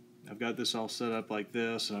I've got this all set up like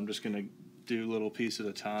this, and I'm just going to do a little piece at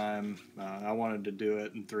a time. I wanted to do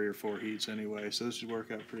it in 3 or 4 heats anyway, so this should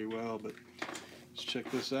work out pretty well. But let's check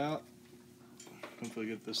this out. Hopefully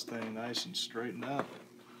get this thing nice and straightened up.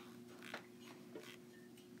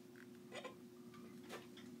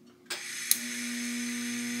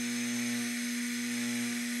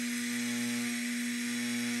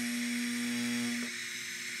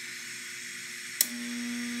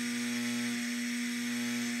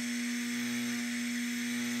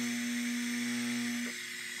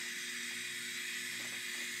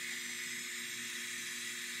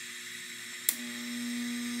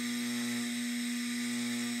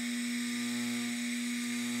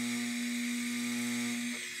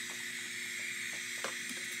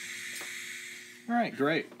 All right,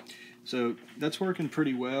 great. So that's working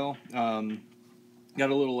pretty well. Got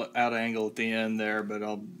a little out angle at the end there, but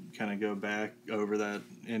I'll kind of go back over that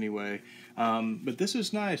anyway. But this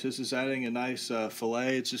is nice. This is adding a nice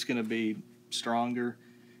fillet. It's just going to be stronger,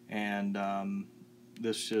 and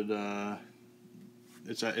this should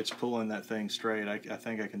it's pulling that thing straight. I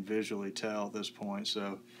think I can visually tell at this point.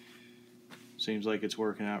 So seems like it's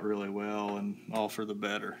working out really well, and all for the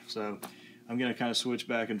better. So I'm going to kind of switch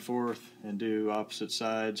back and forth and do opposite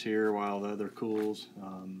sides here while the other cools,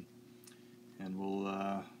 and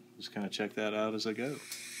we'll just kind of check that out as I go.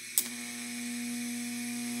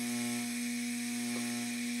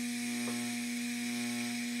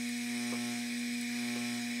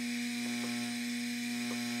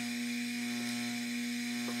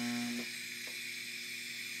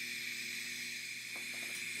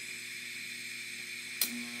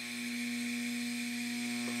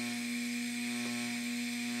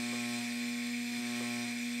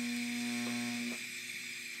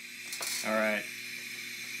 Alright,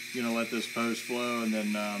 I'm going to let this post flow, and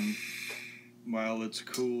then while it's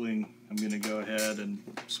cooling, I'm going to go ahead and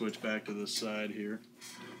switch back to this side here.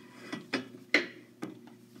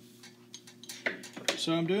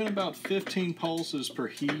 So I'm doing about 15 pulses per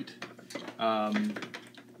heat,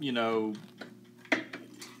 you know,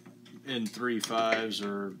 in 3/5s,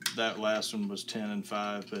 or that last one was 10 and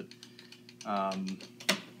 5, but I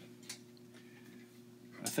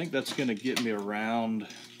think that's going to get me around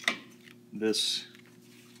this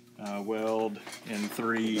weld in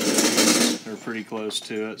 3 weeks, or pretty close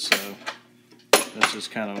to it, so that's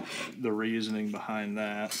just kind of the reasoning behind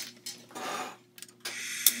that.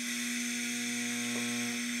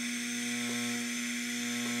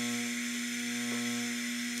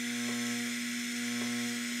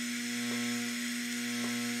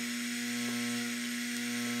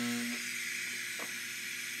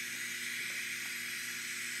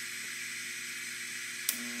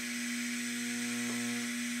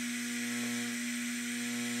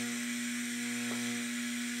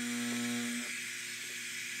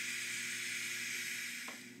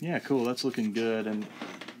 Yeah, cool. That's looking good, and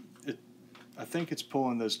I think it's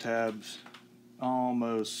pulling those tabs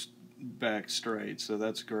almost back straight, so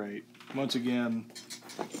that's great. Once again,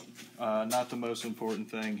 not the most important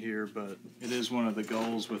thing here, but it is one of the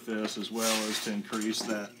goals with this, as well as to increase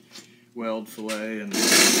that weld fillet and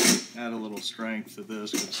add a little strength to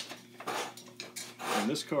this, because when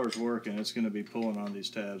this car's working, it's going to be pulling on these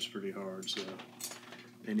tabs pretty hard, so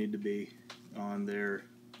they need to be on there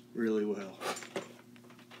really well.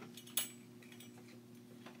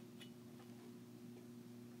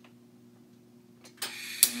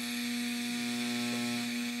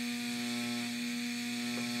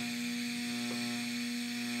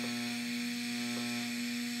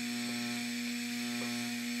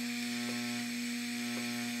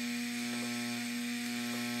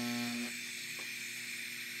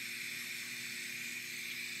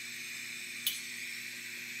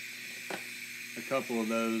 A couple of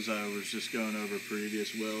those I was just going over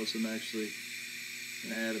previous welds. I'm actually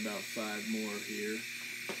going to add about 5 more here.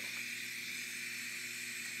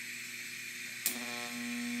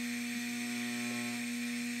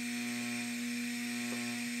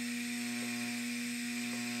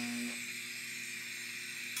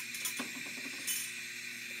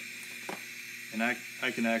 And and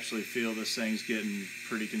I can actually feel this thing's getting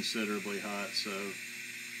pretty considerably hot, so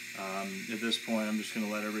at this point I'm just going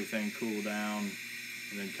to let everything cool down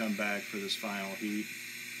and then come back for this final heat.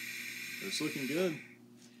 But it's looking good.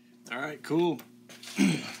 Alright, cool.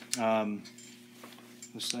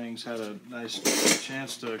 This thing's had a nice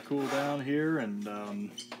chance to cool down here, and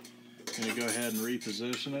I'm going to go ahead and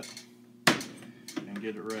reposition it and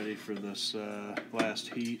get it ready for this last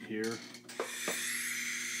heat here.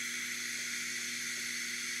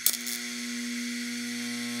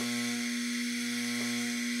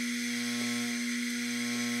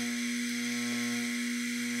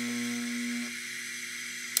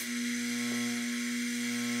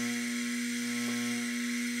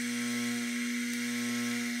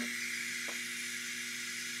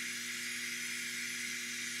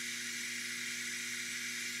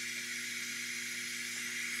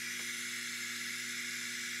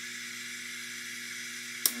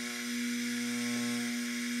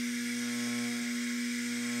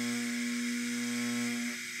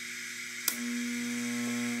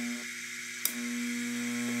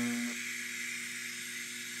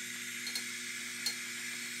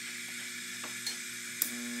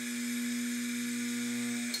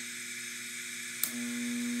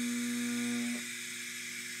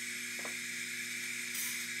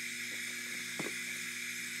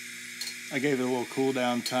 I gave it a little cool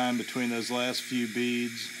down time between those last few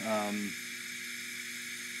beads,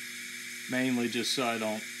 mainly just so I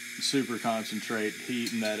don't super concentrate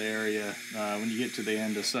heat in that area. When you get to the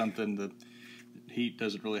end of something, the heat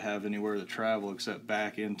doesn't really have anywhere to travel except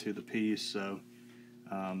back into the piece, so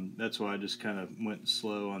that's why I just kind of went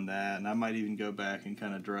slow on that, and I might even go back and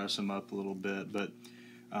kind of dress them up a little bit, but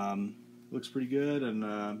looks pretty good, and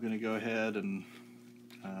I'm going to go ahead and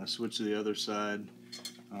switch to the other side.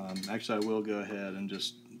 Actually, I will go ahead and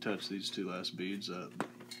just touch these two last beads up.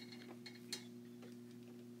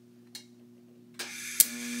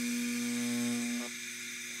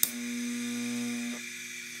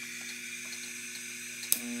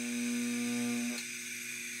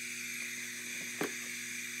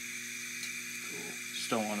 Cool. Just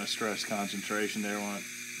don't want to stress concentration there. I want it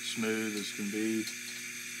smooth as can be.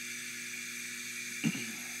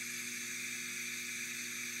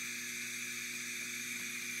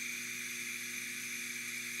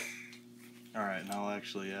 Alright, and I'll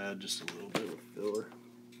actually add just a little bit of filler.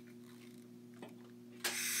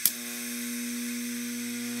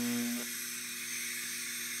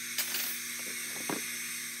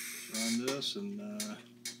 Run this and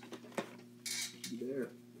there.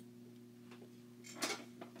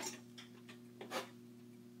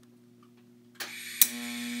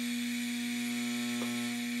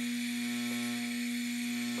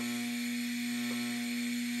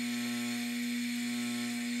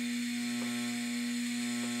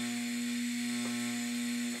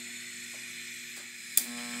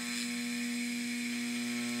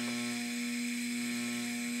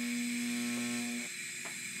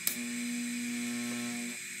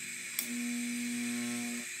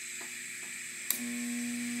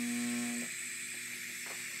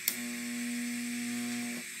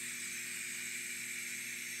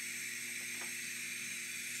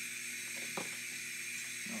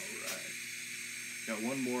 Got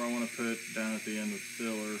one more I want to put down at the end with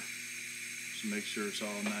filler, to make sure it's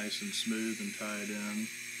all nice and smooth and tied in.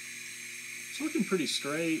 It's looking pretty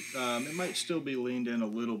straight. It might still be leaned in a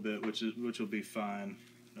little bit, which will be fine.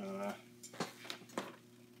 All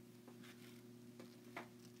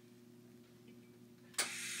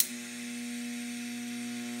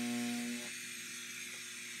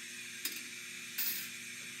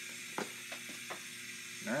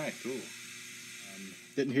right, cool.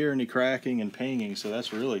 Didn't hear any cracking and pinging, so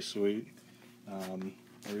that's really sweet.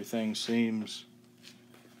 Everything seems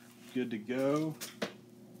good to go.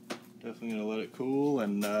 Definitely gonna let it cool,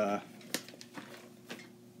 and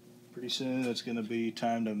pretty soon it's gonna be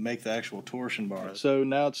time to make the actual torsion bar. So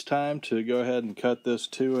now it's time to go ahead and cut this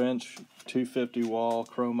 2-inch 250 wall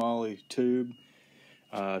chromoly tube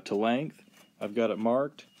to length. I've got it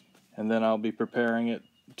marked, and then I'll be preparing it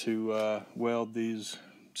to weld these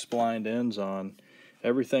splined ends on.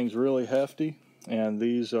 Everything's really hefty, and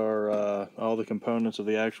these are all the components of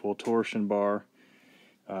the actual torsion bar,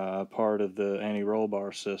 part of the anti-roll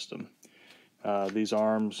bar system. These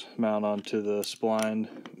arms mount onto the splined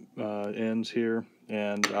ends here,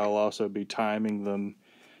 and I'll also be timing them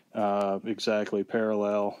exactly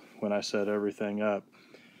parallel when I set everything up.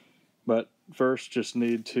 But first, just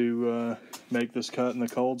need to make this cut in the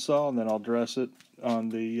cold saw, and then I'll dress it on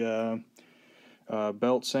the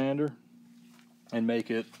belt sander and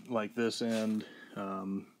make it like this end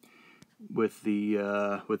with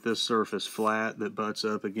this surface flat that butts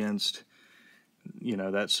up against, you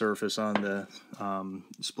know, that surface on the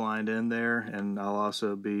splined end there, and I'll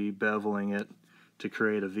also be beveling it to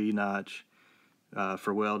create a V-notch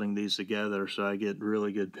for welding these together, so I get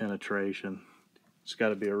really good penetration. It's got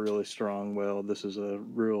to be a really strong weld. This is a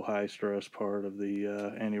real high stress part of the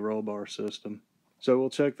anti-roll bar system. So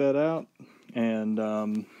we'll check that out, and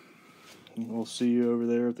we'll see you over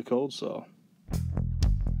there at the cold saw.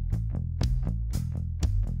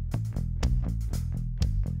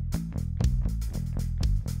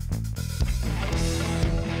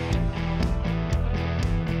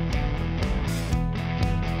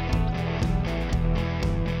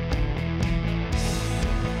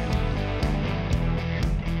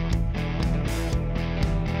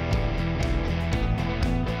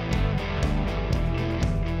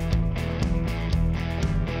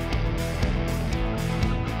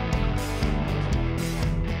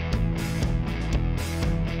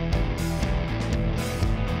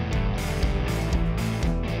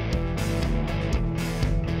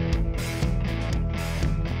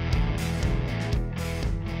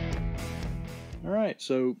 Alright,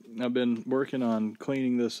 so I've been working on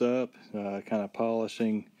cleaning this up, kind of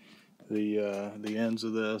polishing the ends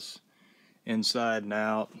of this inside and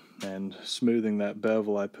out, and smoothing that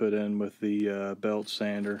bevel I put in with the belt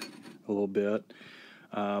sander a little bit.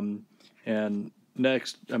 And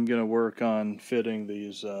next I'm going to work on fitting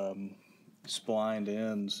these splined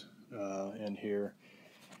ends in here.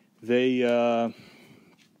 They're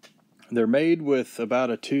made with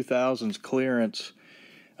about a 2/1000 clearance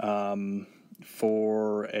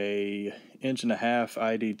for a 1.5"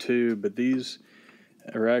 ID tube, but these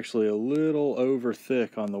are actually a little over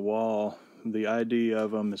thick on the wall. The ID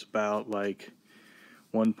of them is about like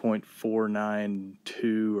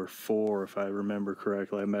 1.492 or 4, if I remember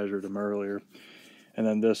correctly. I measured them earlier. And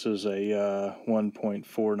then this is a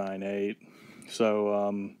 1.498. So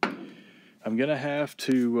I'm gonna have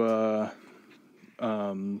to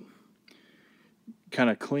kind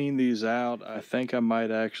of clean these out. I think I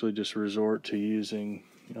might actually just resort to using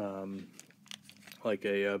like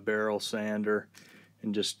a barrel sander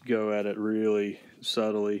and just go at it really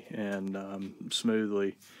subtly and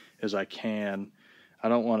smoothly as I can. I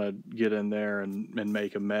don't want to get in there and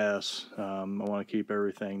make a mess. I want to keep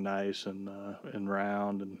everything nice and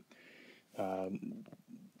round and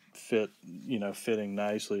fitting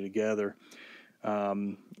nicely together.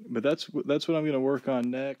 But that's what I'm going to work on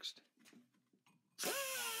next.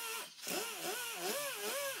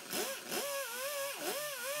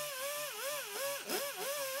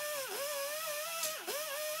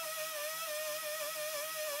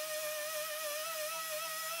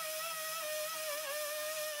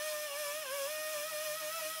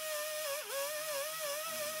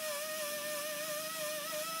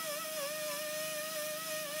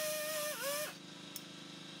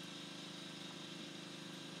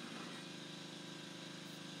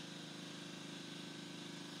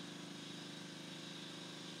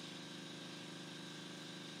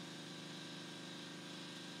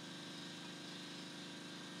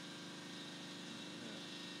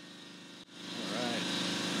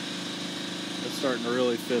 It's starting to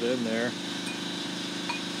really fit in there.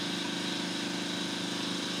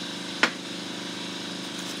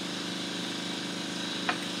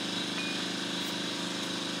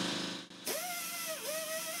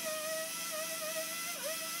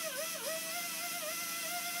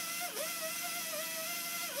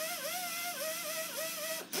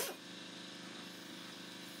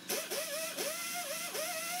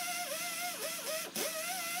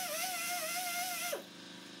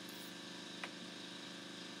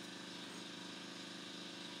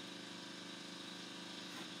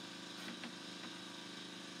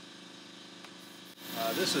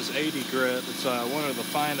 This is 80 grit. It's one of the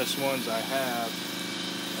finest ones I have.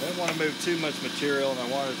 I didn't want to move too much material, and I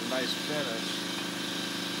wanted a nice finish.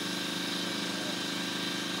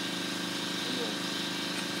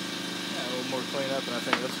 A little more cleanup, and I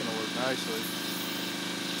think that's going to work nicely.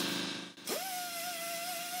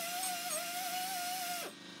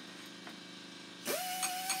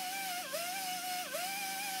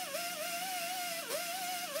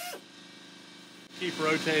 Keep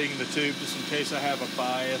rotating the tube just in case I have a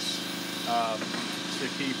bias to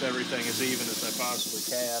keep everything as even as I possibly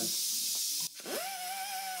can.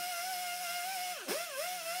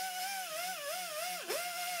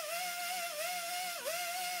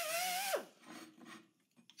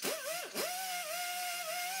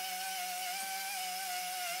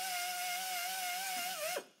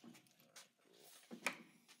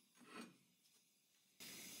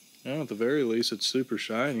 Well, at the very least, it's super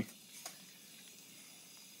shiny.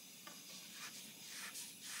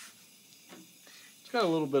 got a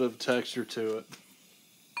little bit of texture to it.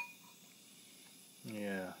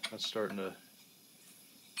 Yeah, that's starting to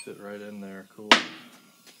fit right in there. Cool.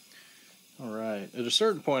 All right. At a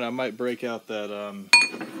certain point, I might break out that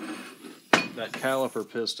that caliper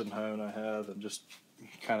piston hone I have and just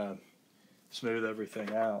kind of smooth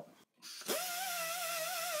everything out.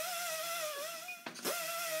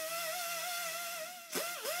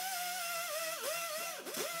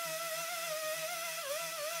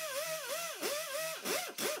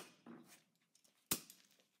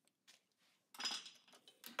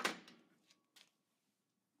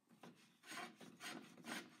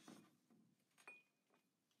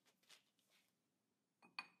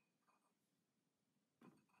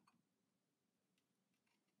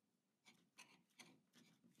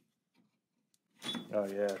 Oh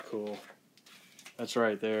yeah, cool. That's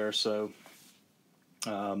right there. So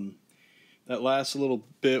that last little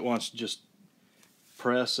bit wants to just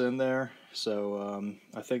press in there. So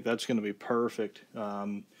I think that's going to be perfect.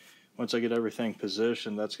 Once I get everything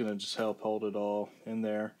positioned, that's going to just help hold it all in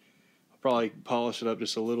there. I'll probably polish it up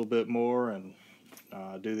just a little bit more and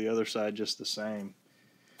do the other side just the same.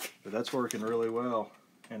 But that's working really well,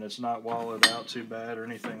 and it's not wallowed out too bad or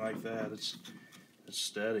anything like that. It's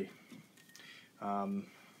steady.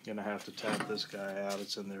 Gonna have to tap this guy out.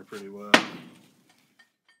 It's in there pretty well.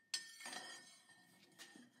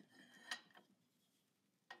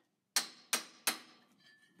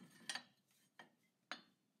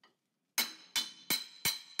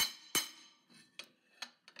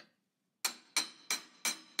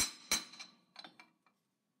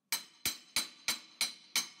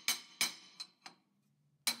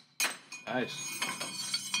 Nice.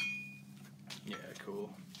 Yeah, cool.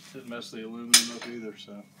 Didn't mess the aluminum up either,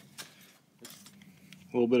 so. A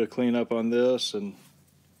little bit of cleanup on this and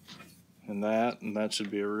that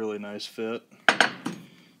should be a really nice fit.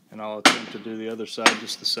 And I'll attempt to do the other side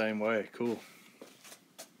just the same way. Cool.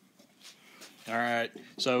 All right,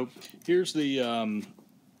 so here's the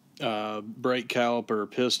brake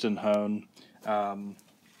caliper piston hone. I'm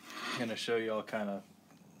going to show y'all kind of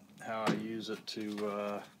how I use it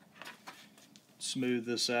to smooth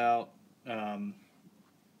this out.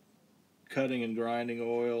 Cutting and grinding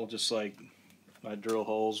oil, just like I drill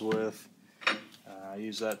holes with. I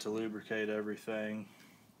use that to lubricate everything.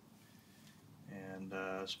 And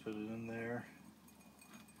let's put it in there.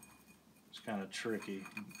 It's kind of tricky.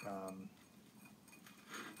 There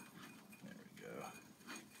we go.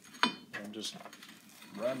 And just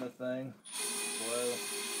run the thing slow.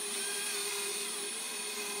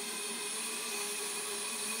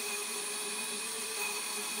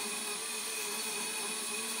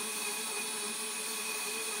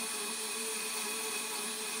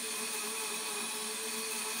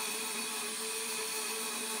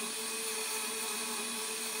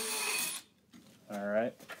 All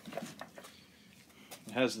right.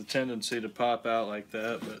 It has the tendency to pop out like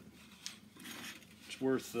that, but it's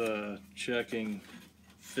worth checking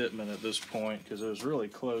fitment at this point because it was really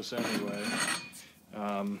close anyway.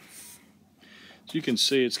 So you can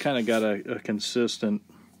see it's kind of got a consistent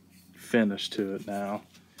finish to it now.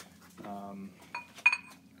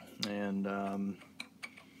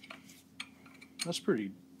 That's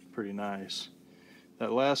pretty nice.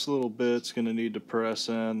 That last little bit's going to need to press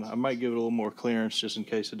in. I might give it a little more clearance just in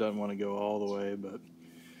case it doesn't want to go all the way, but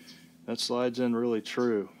that slides in really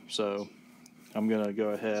true. So I'm going to go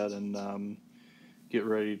ahead and get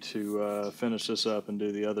ready to finish this up and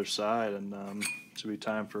do the other side, and it should be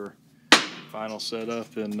time for final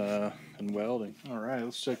setup and welding. All right,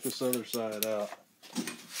 let's check this other side out.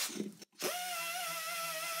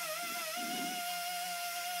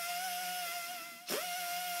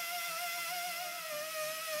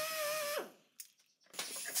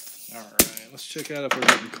 Alright, let's check out if we're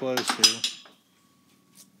getting close here.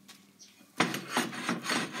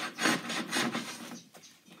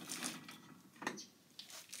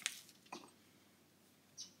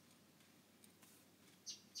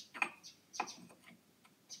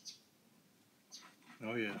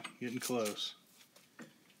 Oh yeah, getting close.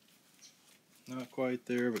 Not quite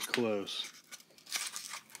there, but close.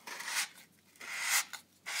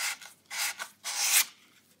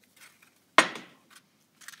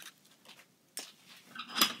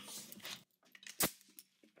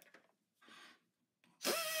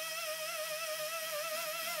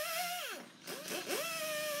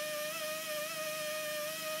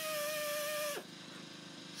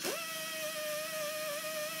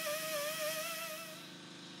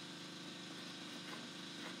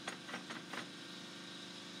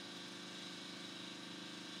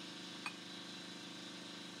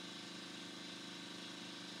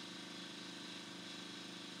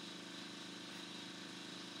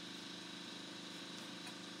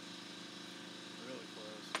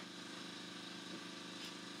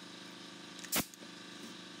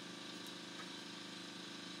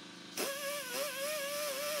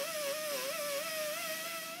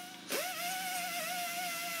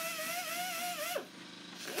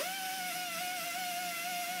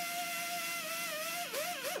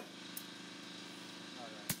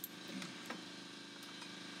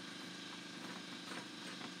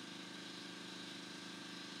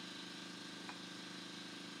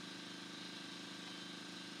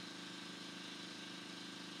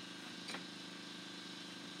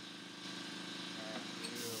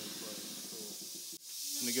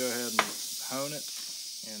 going to go ahead and hone it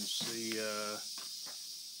and see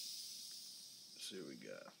what we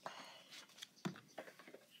got.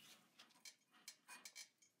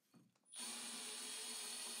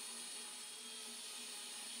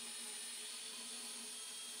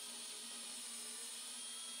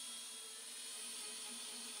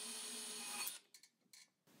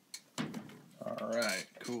 Alright,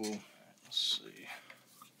 cool. Let's see.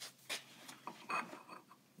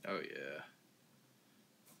 Oh yeah.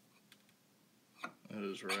 That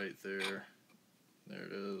is right there. There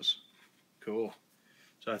it is. Cool.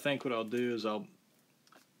 So I think what I'll do is I'll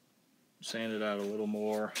sand it out a little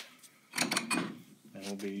more and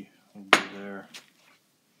we'll be there.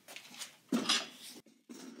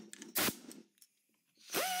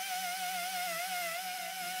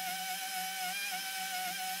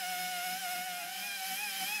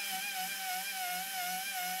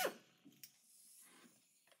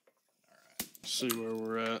 See where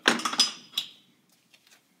we're at.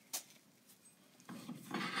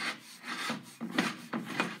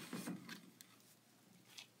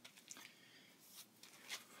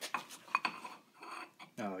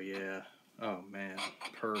 Oh yeah. Oh man.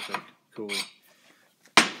 Perfect. Cool.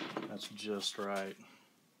 That's just right.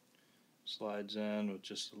 Slides in with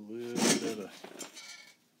just a little bit of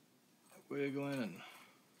wiggling and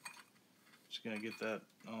just gonna get that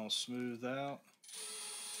all smoothed out.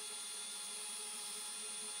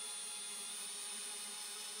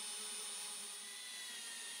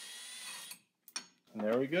 And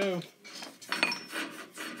there we go.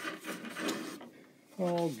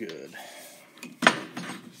 All good. All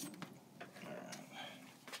right.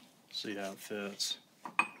 See how it fits.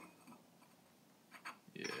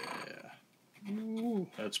 Yeah. Ooh,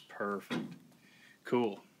 that's perfect.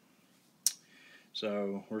 Cool.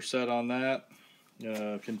 So we're set on that.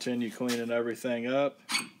 Continue cleaning everything up,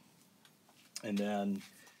 and then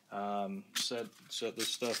set this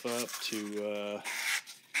stuff up to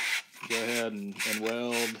go ahead and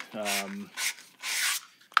weld.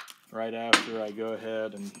 Right after I go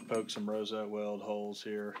ahead and poke some rosette weld holes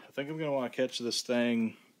here. I think I'm going to want to catch this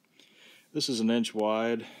thing. This is 1 inch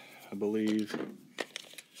wide, I believe.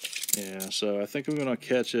 Yeah, so I think I'm going to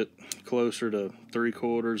catch it closer to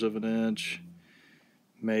 3/4 of an inch,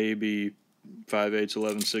 maybe 5/8,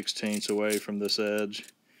 11/16 away from this edge,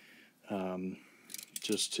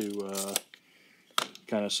 just to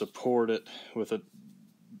kind of support it with the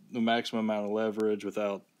maximum amount of leverage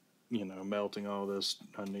without, you know, melting all this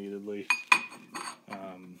unneededly. Well,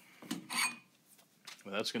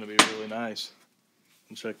 that's going to be really nice.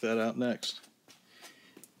 We'll check that out next.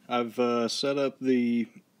 I've set up the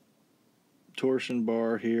torsion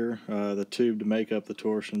bar here, the tube to make up the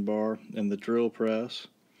torsion bar, and the drill press.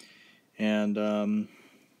 And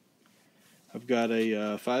I've got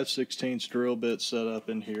a 5/16 drill bit set up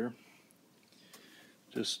in here.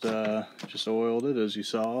 Just oiled it, as you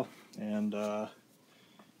saw, and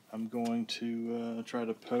I'm going to try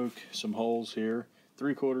to poke some holes here.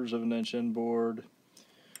 3/4 of an inch inboard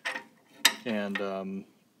and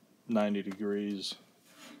 90 degrees,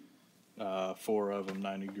 4 of them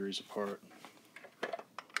 90 degrees apart.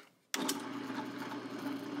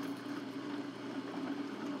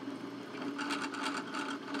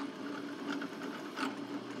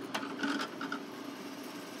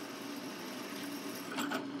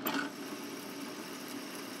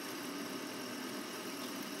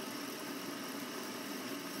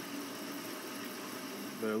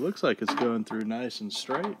 But it looks like it's going through nice and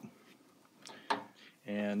straight.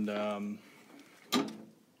 And I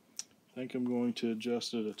think I'm going to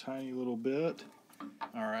adjust it a tiny little bit.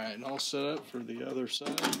 Alright, and all set up for the other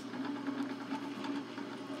side.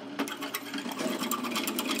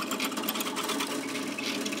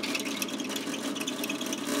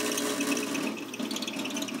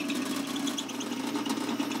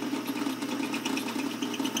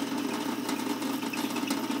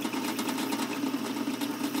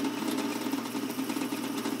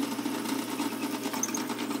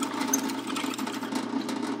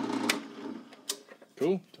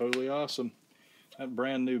 Cool, totally awesome. That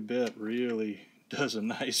brand new bit really does a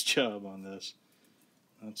nice job on this.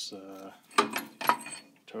 That's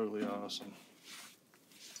totally awesome.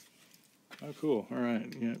 Oh, cool. All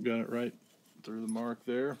right, yeah, got it right through the mark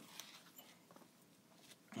there.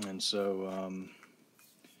 And so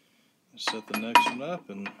set the next one up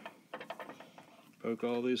and poke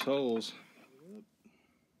all these holes.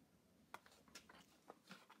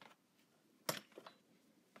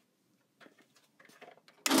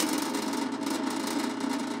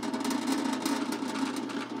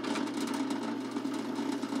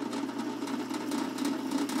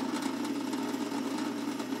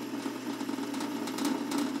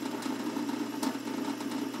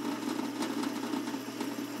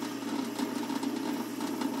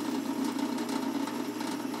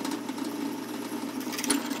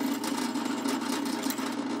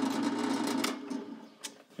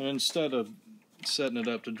 And instead of setting it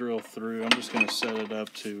up to drill through, I'm just going to set it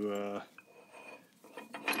up to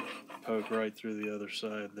poke right through the other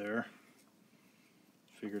side there.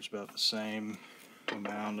 Figure it's about the same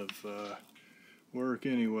amount of work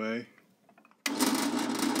anyway.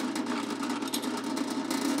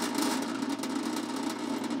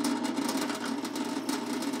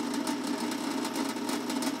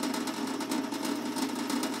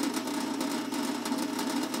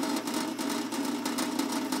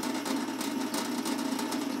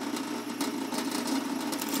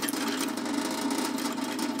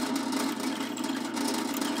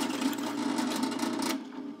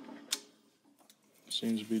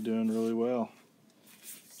 Seems to be doing really well.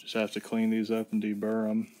 Just have to clean these up and deburr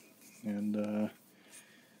them, and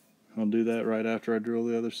I'll do that right after I drill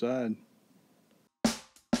the other side.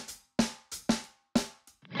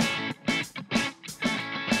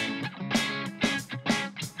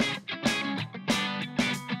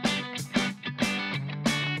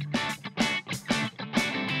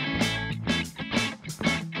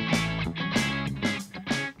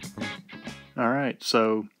 Alright,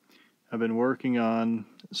 so I've been working on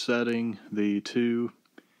setting the two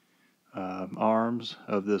arms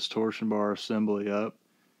of this torsion bar assembly up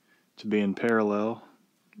to be in parallel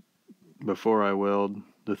before I weld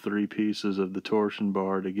the three pieces of the torsion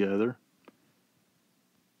bar together.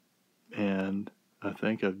 And I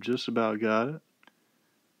think I've just about got it.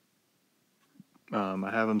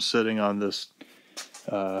 I have them sitting on this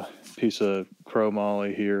piece of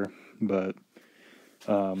chromoly here, but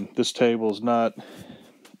this table's not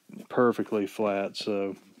perfectly flat,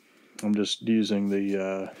 so I'm just using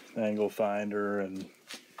the angle finder and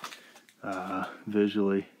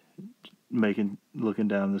visually looking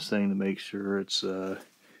down this thing to make sure it's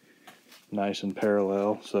nice and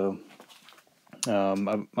parallel. So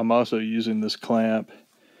I'm also using this clamp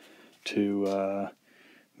to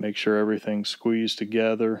make sure everything's squeezed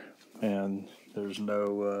together and there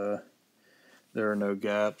are no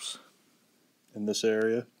gaps in this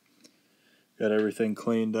area. Got everything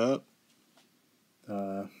cleaned up.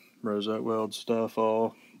 Rosette weld stuff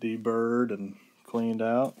all deburred and cleaned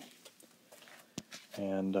out.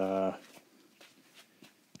 And it's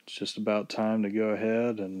just about time to go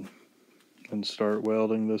ahead and start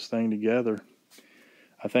welding this thing together.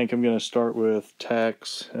 I think I'm going to start with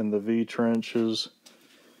tacks and the V trenches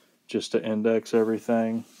just to index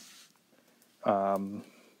everything. And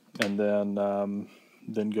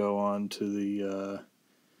then go on to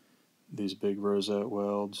these big rosette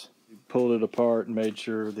welds. Pulled it apart and made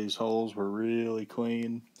sure these holes were really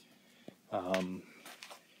clean.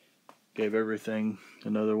 Gave everything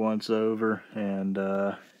another once over, and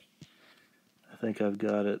I think I've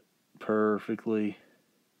got it perfectly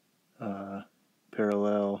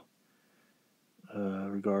parallel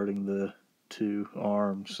regarding the two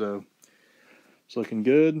arms. So it's looking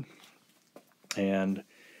good, and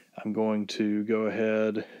I'm going to go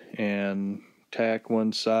ahead and tack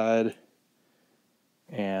one side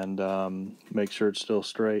and make sure it's still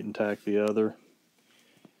straight and tack the other.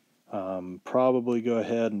 Probably go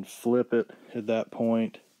ahead and flip it at that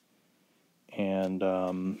point and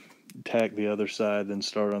tack the other side, then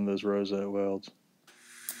start on those rosette welds.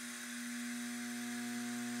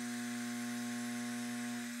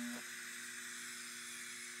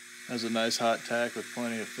 That's a nice hot tack with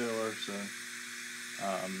plenty of filler, so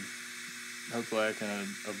hopefully I can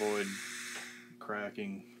avoid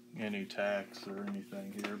cracking any tacks or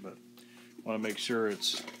anything here, but I want to make sure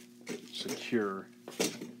it's secure.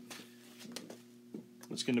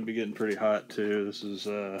 It's going to be getting pretty hot too. This is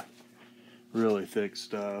really thick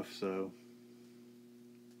stuff, so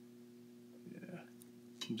yeah.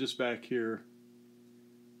 I'm just back here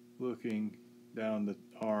looking down the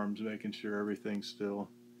arms, making sure everything's still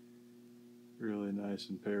really nice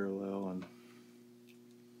and parallel, and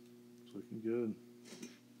it's looking good.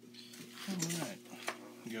 Alright,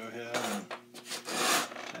 go ahead and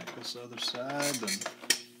tack this other side, and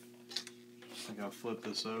I think I'll flip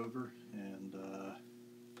this over and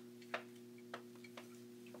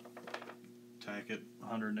tack it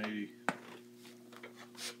 180.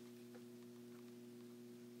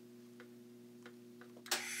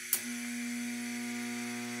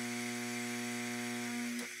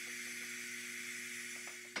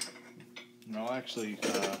 And I'll actually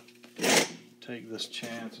take this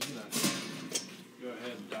chance. I'm going to go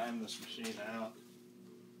ahead and dime this machine out.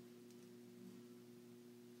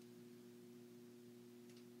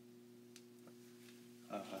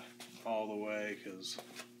 All the way, because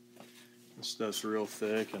this stuff's real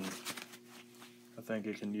thick and I think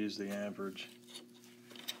it can use the amperage.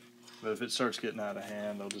 But if it starts getting out of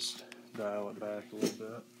hand, I'll just dial it back a little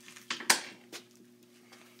bit.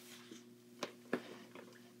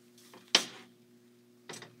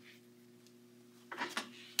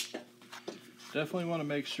 Definitely want to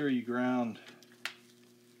make sure you ground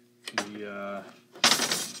the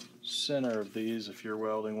center of these if you're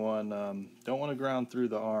welding one. Don't want to ground through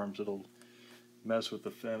the arms. It'll mess with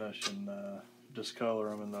the finish and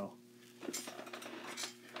discolor them, and they'll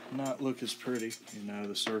not look as pretty. You know,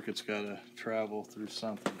 the circuit's got to travel through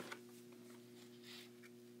something.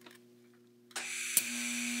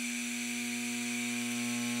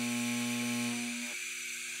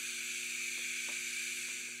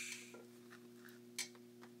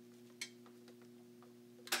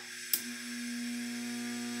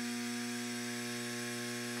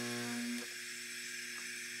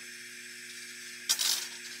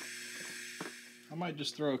 I might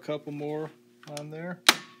just throw a couple more on there,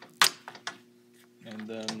 and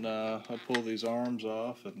then I'll pull these arms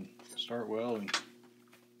off and start welding.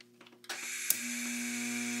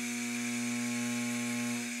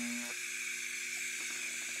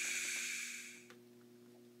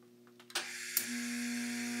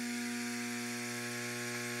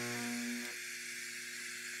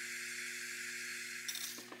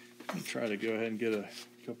 I'll try to go ahead and get a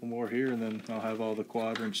couple more here, and then I'll have all the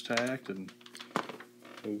quadrants tacked and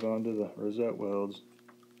move on to the rosette welds.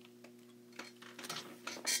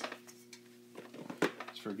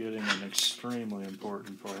 It's forgetting an extremely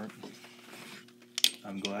important part.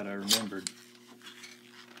 I'm glad I remembered.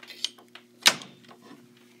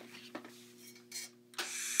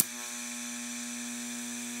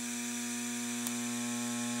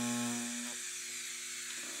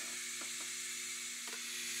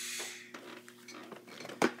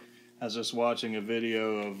 I was just watching a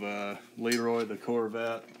video of Leroy the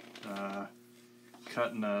Corvette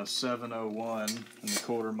cutting a 701 in the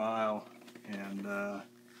quarter mile, and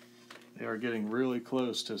they are getting really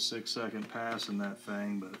close to a 6-second pass in that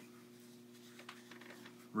thing, but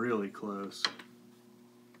really close.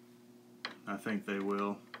 I think they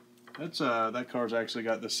will. That's that car's actually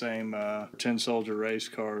got the same Tin Soldier race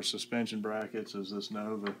car suspension brackets as this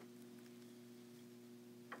Nova.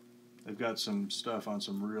 They've got some stuff on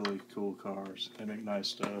some really cool cars. They make nice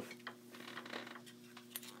stuff.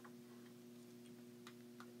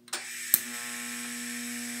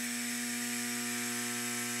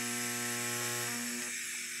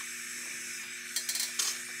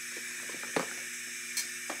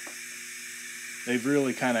 They've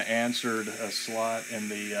really kind of answered a slot in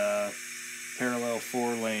the parallel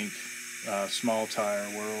 4-link small tire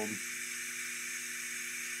world.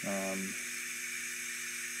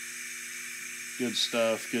 Good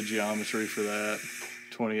stuff, good geometry for that.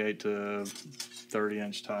 28 to 30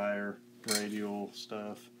 inch tire, radial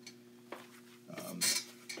stuff.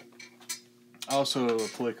 Also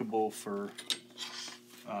applicable for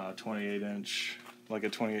 28 inch, like a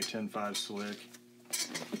 28-10-5 slick.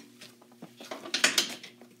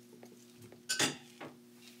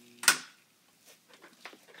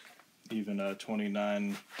 Even a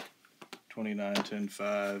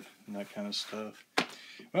 29-10-5 and that kind of stuff.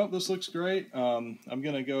 Well, this looks great. I'm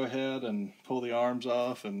going to go ahead and pull the arms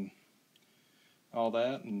off and all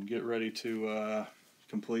that and get ready to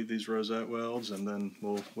complete these rosette welds, and then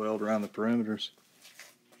we'll weld around the perimeters.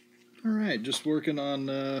 Alright, just working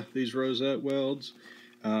on these rosette welds.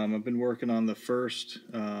 I've been working on the first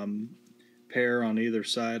pair on either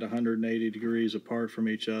side, 180 degrees apart from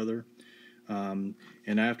each other. And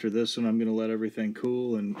after this one, I'm going to let everything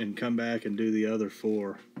cool and come back and do the other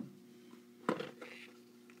 4.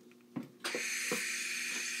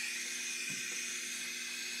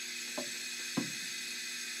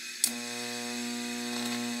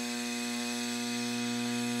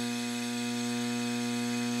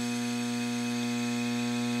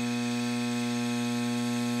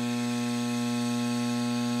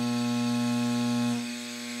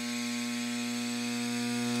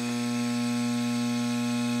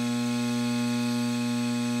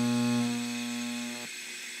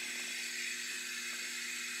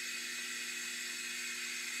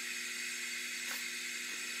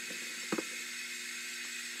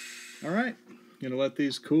 Alright, I'm going to let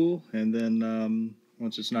these cool, and then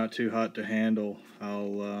once it's not too hot to handle,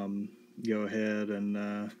 I'll go ahead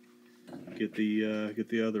and get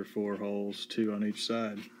the other 4 holes, 2 on each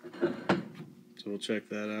side. So we'll check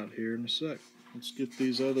that out here in a sec. Let's get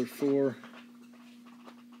these other 4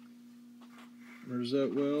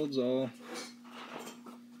 rosette welds all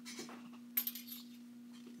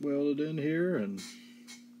welded in here and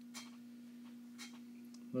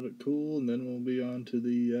let it cool, and then we'll be on to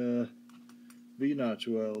the V-notch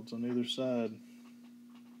welds on either side.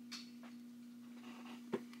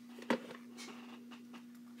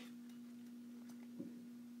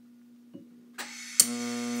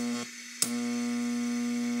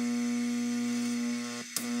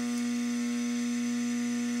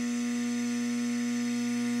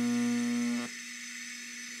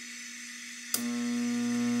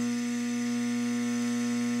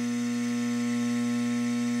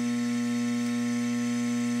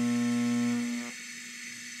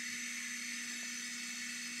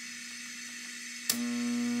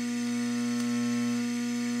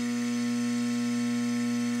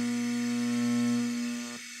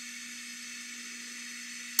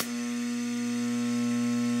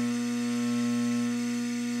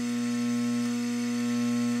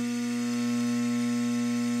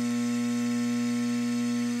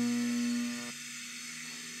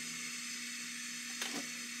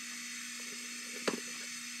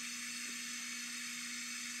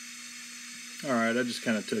 Alright, I just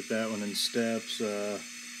kind of took that one in steps,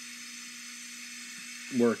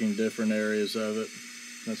 working different areas of it.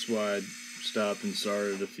 That's why I stopped and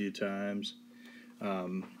started a few times.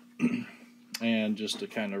 And just to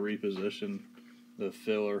kind of reposition the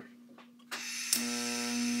filler.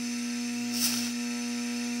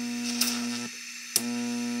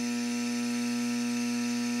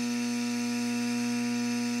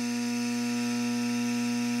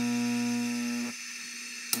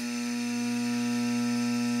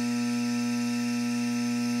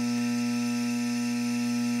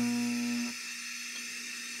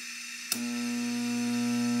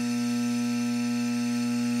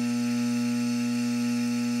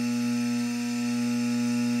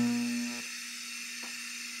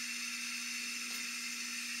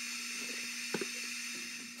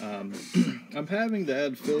 I'm having to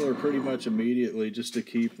add filler pretty much immediately just to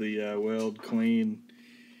keep the weld clean.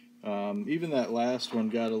 Even that last one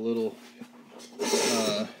got a little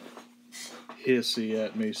hissy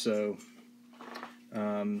at me, so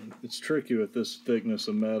it's tricky with this thickness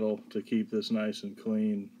of metal to keep this nice and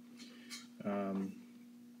clean.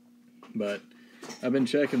 But I've been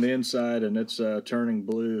checking the inside and it's turning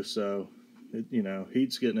blue, so it, you know,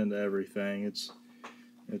 heat's getting into everything.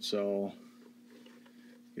 It's all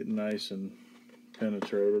getting nice and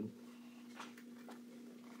penetrated.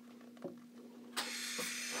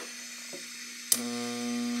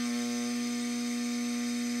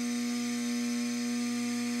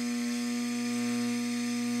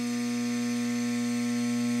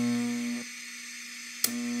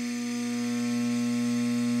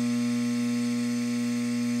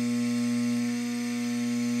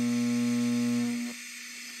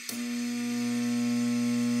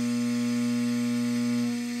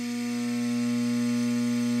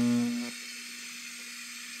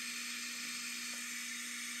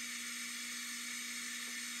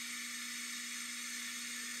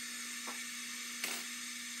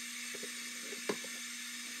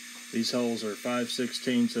 These holes are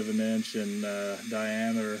 5/16 of an inch in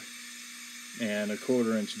diameter and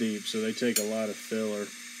 1/4 inch deep, so they take a lot of filler.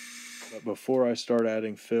 But before I start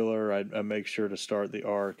adding filler, I make sure to start the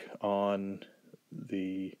arc on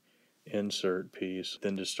the insert piece,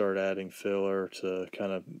 then just start adding filler to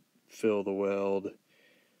kind of fill the weld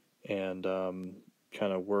and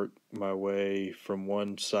kind of work my way from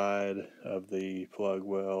one side of the plug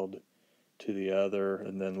weld to the other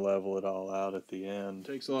and then level it all out at the end.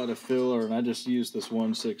 It takes a lot of filler, and I just use this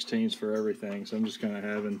 1/16 for everything, so I'm just kind of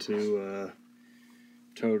having to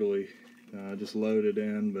totally just load it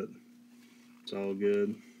in, but it's all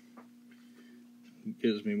good. It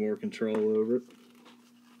gives me more control over it.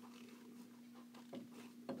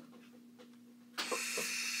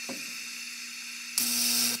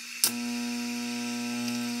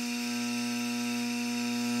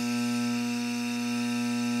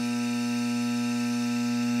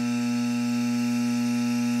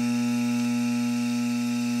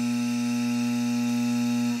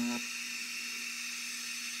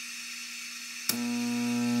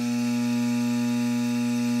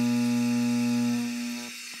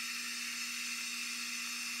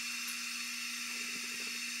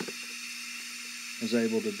 I was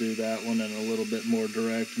able to do that one in a little bit more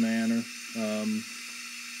direct manner. I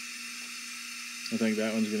think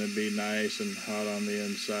that one's going to be nice and hot on the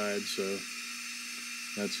inside, so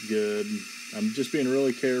that's good. I'm just being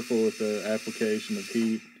really careful with the application of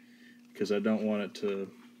heat because I don't want it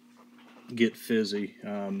to get fizzy.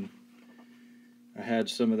 I had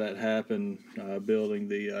some of that happen building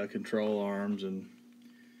the control arms, and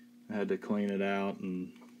I had to clean it out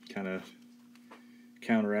and kind of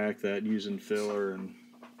counteract that using filler and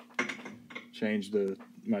change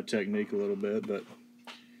my technique a little bit. But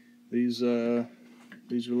these are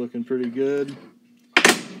looking pretty good.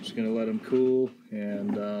 Just gonna let them cool,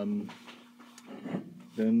 and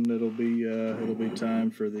then it'll be time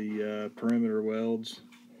for the perimeter welds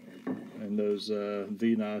and those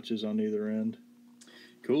V notches on either end.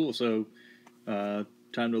 Cool. So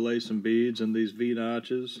time to lay some beads in these V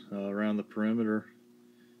notches around the perimeter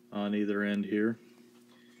on either end here.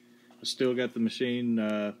 I still got the machine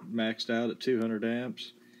maxed out at 200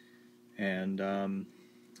 amps, and I'm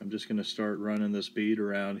just going to start running this bead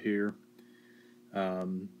around here.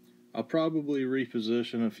 I'll probably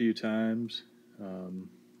reposition a few times,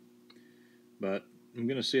 but I'm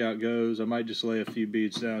going to see how it goes. I might just lay a few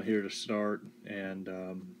beads down here to start and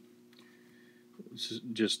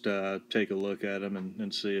just take a look at them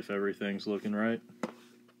and see if everything's looking right.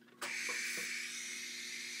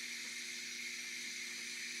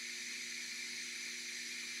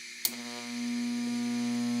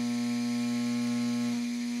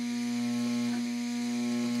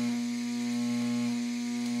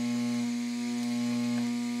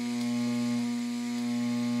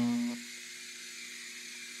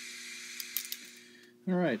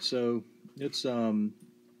 All right, so it's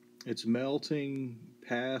melting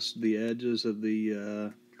past the edges of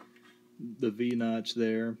the V-notch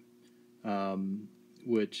there,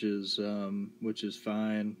 which is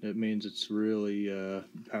fine. It means it's really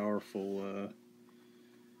powerful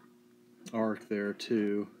arc there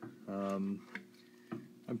too. I'm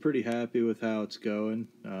pretty happy with how it's going.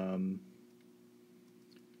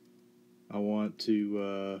 I want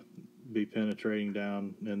to be penetrating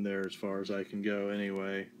down in there as far as I can go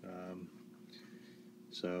anyway.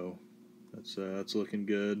 So that's looking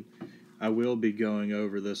good. I will be going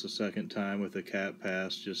over this a second time with a cat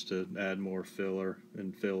pass just to add more filler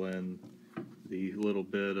and fill in the little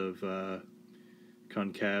bit of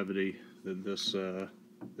concavity that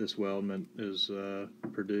this weldment is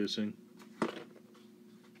producing.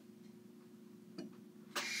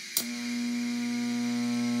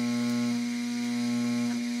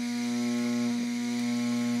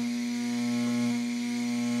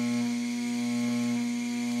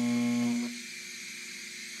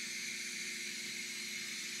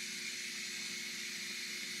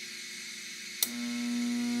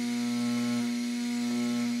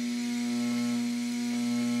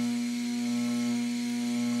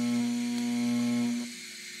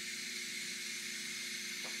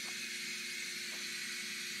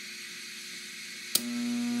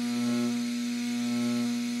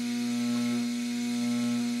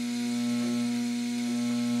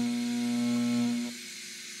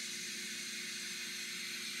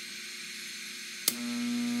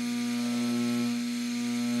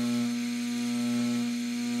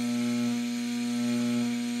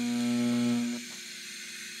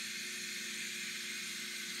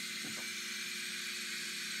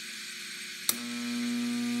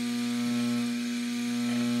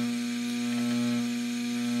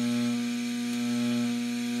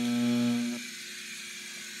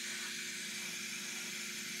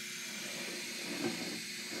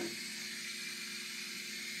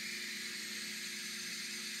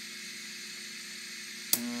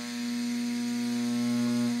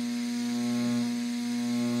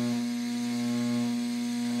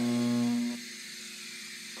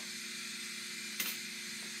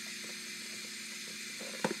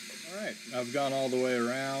 I've gone all the way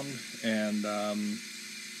around and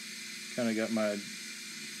kind of got my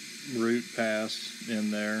root pass in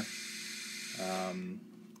there.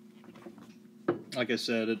 Like I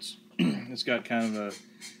said, it's got kind of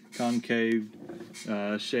a concave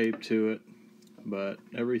shape to it, but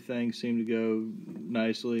everything seemed to go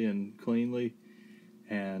nicely and cleanly,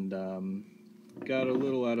 and got a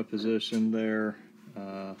little out of position there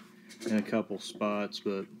in a couple spots,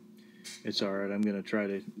 but it's all right. I'm going to try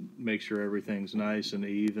to make sure everything's nice and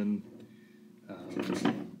even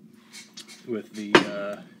with the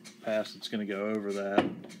pass that's going to go over that.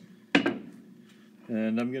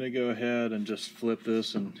 And I'm going to go ahead and just flip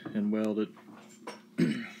this and weld it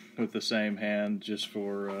with the same hand just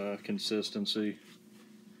for consistency.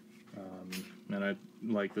 And I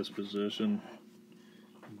like this position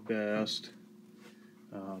best.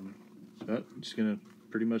 But I'm just going to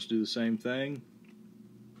pretty much do the same thing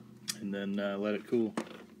and then let it cool.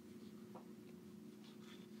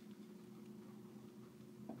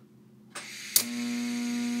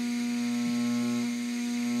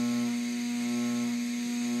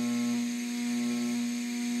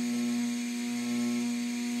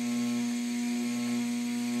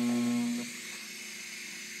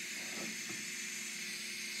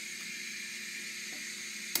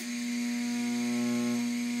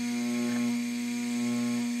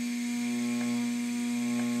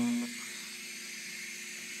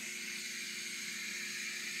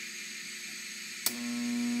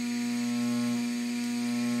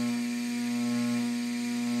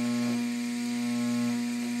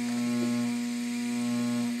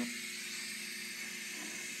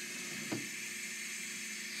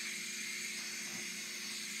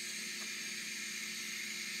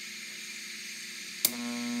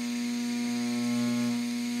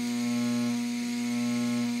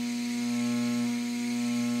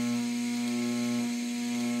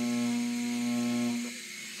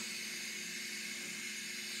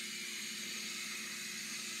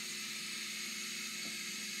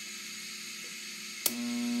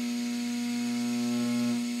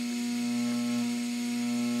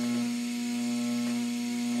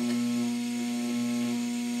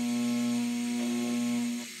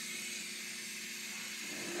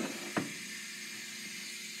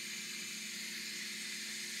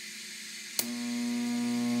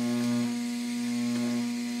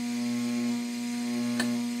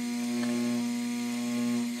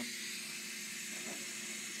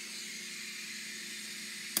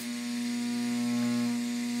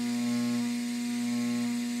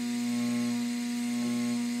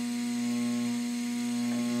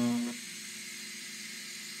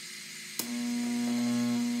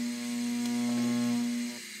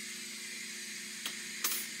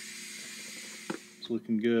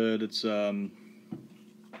 looking good. It's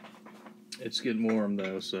getting warm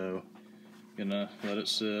though, so gonna let it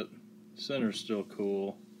sit. Center's still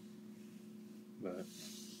cool, but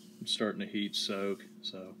I'm starting to heat soak,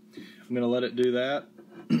 so I'm gonna let it do that.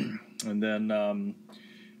 And then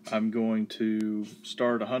I'm going to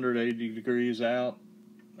start 180 degrees out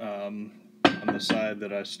on the side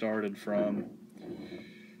that I started from,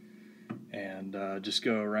 and just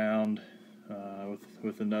go around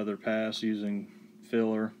with another pass using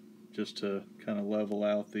filler just to kind of level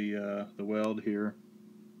out the weld here.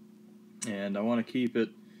 And I want to keep it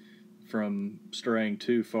from straying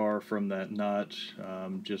too far from that notch,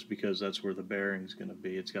 just because that's where the bearing's going to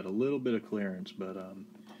be. It's got a little bit of clearance, but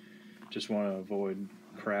just want to avoid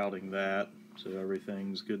crowding that, so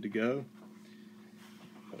everything's good to go.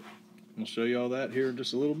 I'll show you all that here in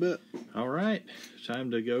just a little bit. Alright,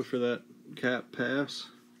 time to go for that cap pass.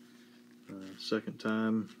 Second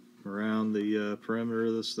time around the perimeter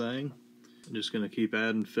of this thing. I'm just going to keep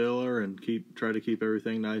adding filler and try to keep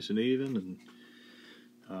everything nice and even,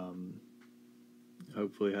 and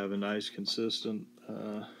hopefully have a nice consistent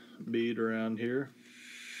bead around here.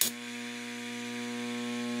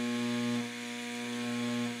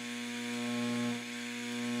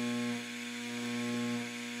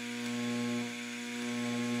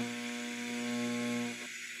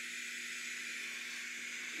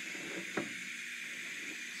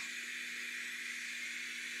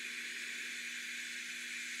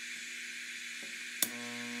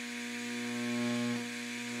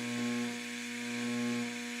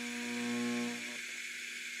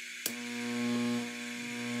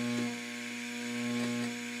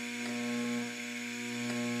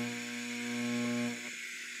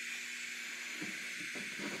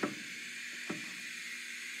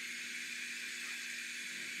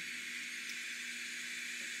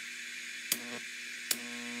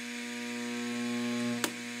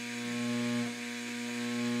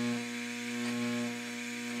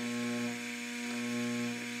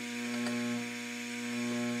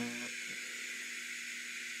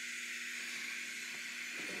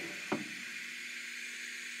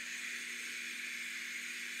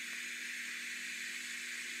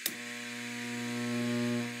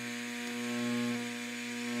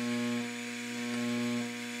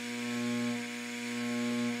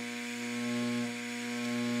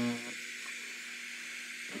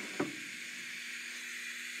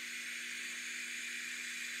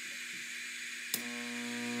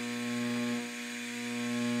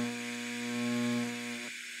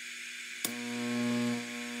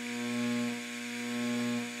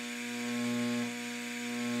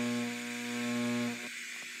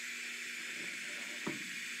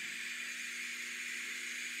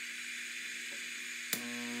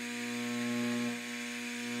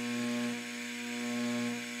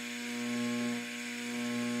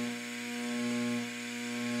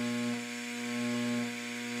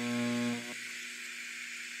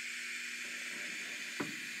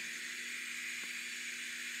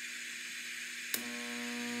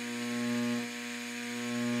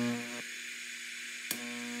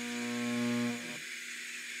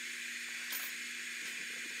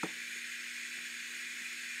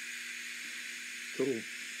 Cool.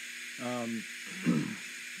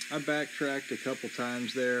 I backtracked a couple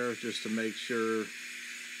times there just to make sure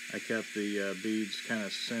I kept the beads kind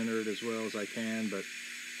of centered as well as I can, but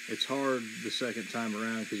it's hard the second time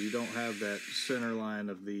around because you don't have that center line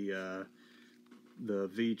of the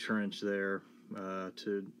V trench there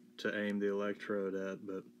to aim the electrode at.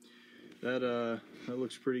 But that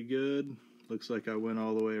looks pretty good. Looks like I went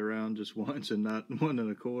all the way around just once and not 1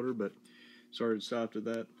 1/4, but started stopped at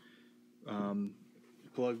that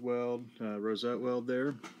plug weld, rosette weld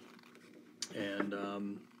there, and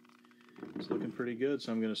it's looking pretty good.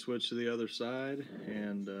 So I'm going to switch to the other side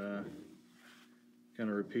and kind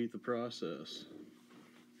of repeat the process.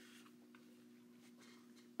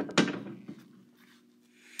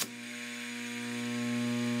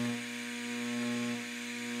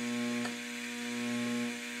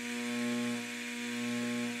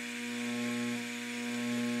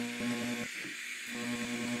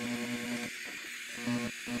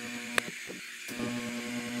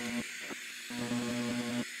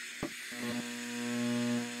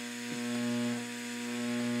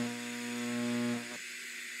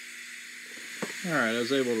 Alright, I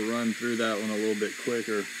was able to run through that one a little bit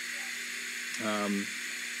quicker.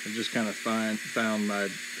 I just kind of found my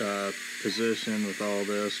position with all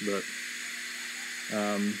this, but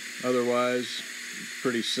otherwise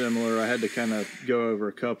pretty similar. I had to kind of go over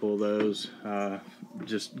a couple of those,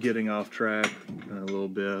 just getting off track a little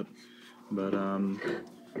bit, but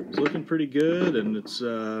it's looking pretty good, and it's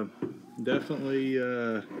definitely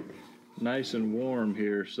nice and warm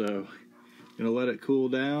here, so gonna let it cool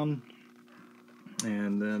down,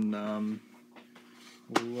 and then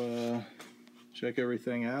we'll check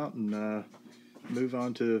everything out and move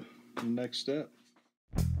on to the next step.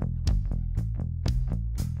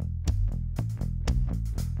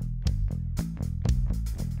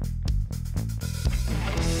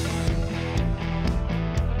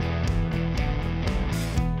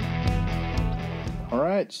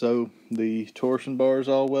 Alright, so the torsion bar is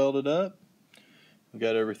all welded up. We've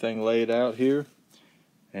got everything laid out here,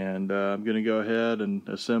 and I'm going to go ahead and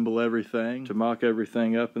assemble everything to mock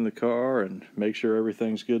everything up in the car and make sure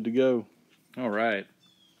everything's good to go. Alright,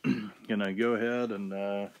 gonna go ahead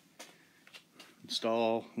and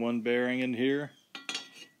install one bearing in here.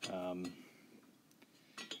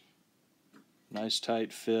 Nice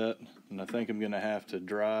tight fit, and I think I'm going to have to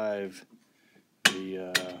drive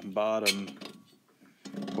the bottom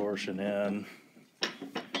portion in.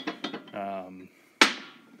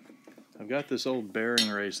 I've got this old bearing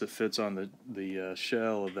race that fits on the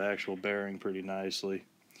shell of the actual bearing pretty nicely,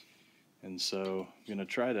 and so I'm going to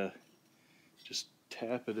try to just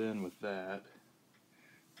tap it in with that,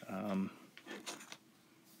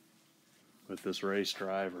 with this race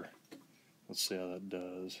driver. Let's see how that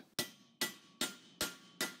does.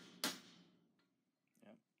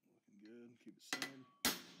 Yep, looking good. Keep it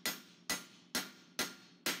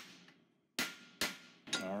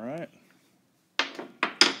centered. All right.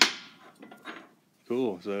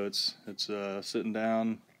 Cool. So it's sitting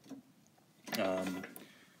down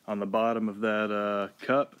on the bottom of that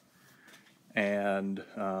cup, and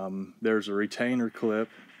there's a retainer clip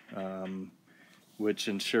which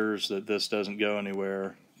ensures that this doesn't go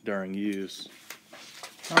anywhere during use.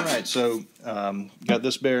 Alright, so got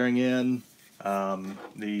this bearing in.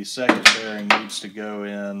 The second bearing needs to go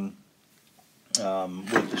in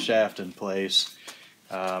with the shaft in place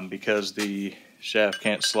because the shaft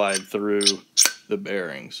can't slide through the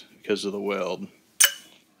bearings because of the weld.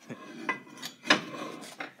 Alright,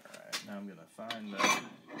 now I'm going to find that.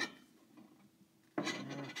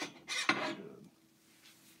 Good.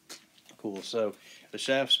 Cool, so the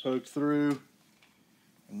shaft's poked through,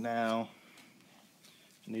 and now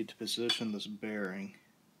I need to position this bearing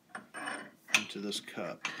into this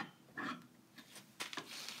cup.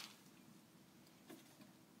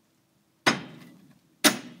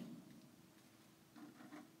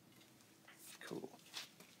 Cool.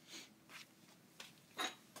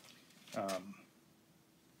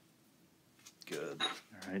 Good.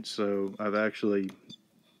 Alright, so I've actually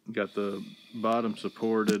got the bottom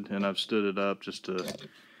supported, and I've stood it up just to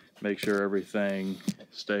make sure everything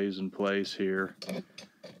stays in place here.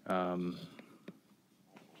 I'm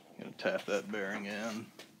going to tap that bearing in.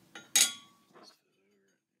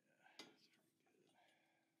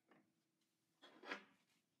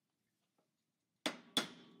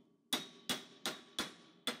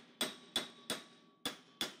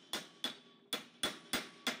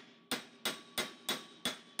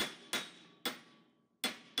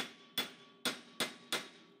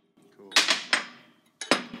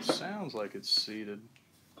 Sounds like it's seated.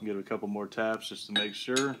 I'll give it a couple more taps just to make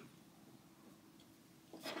sure. Yeah,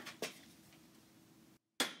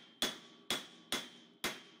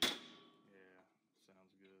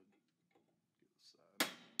 sounds good. Get the side.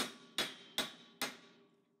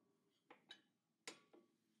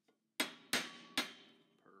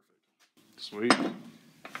 Perfect. Sweet.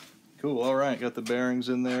 Cool. All right, got the bearings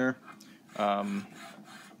in there.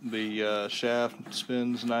 The shaft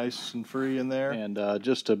spins nice and free in there, and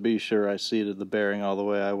just to be sure I seated the bearing all the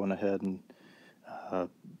way, I went ahead and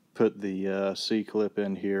put the C-clip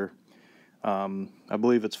in here. I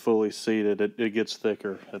believe it's fully seated. It gets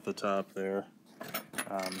thicker at the top there.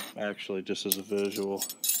 Actually, just as a visual,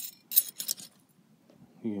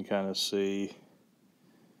 you can kind of see.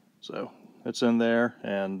 So it's in there,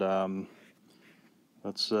 and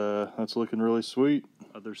that's looking really sweet.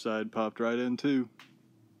 Other side popped right in too.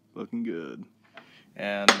 Looking good.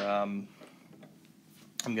 And I'm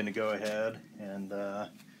going to go ahead and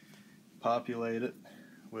populate it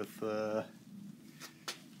with the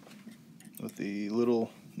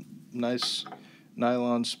little nice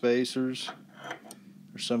nylon spacers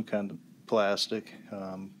or some kind of plastic.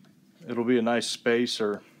 It'll be a nice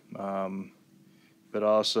spacer, but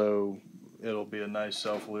also it'll be a nice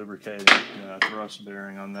self-lubricating thrust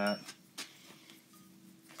bearing on that.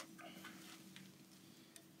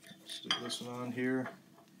 Stick this one on here.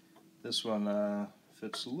 This one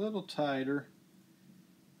fits a little tighter,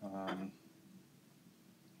 but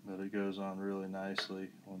it goes on really nicely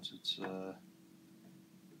once it's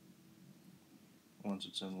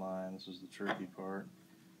in line. This is the tricky part.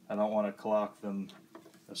 I don't want to clock them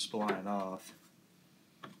a spline off.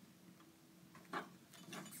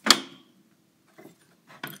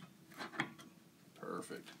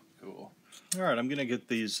 Perfect. Cool. Alright, I'm going to get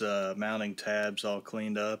these mounting tabs all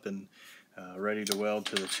cleaned up and ready to weld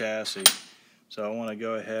to the chassis. So I want to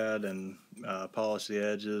go ahead and polish the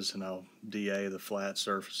edges, and I'll DA the flat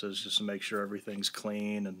surfaces just to make sure everything's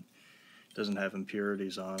clean and doesn't have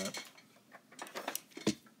impurities on it.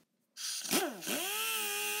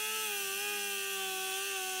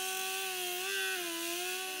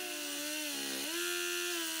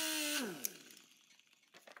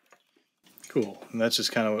 Cool, and that's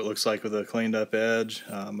just kind of what it looks like with a cleaned up edge.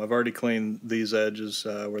 I've already cleaned these edges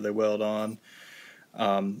where they weld on.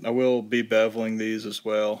 I will be beveling these as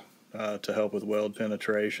well to help with weld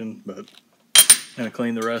penetration, but I'm going to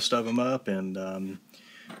clean the rest of them up and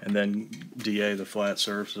then DA the flat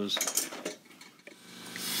surfaces.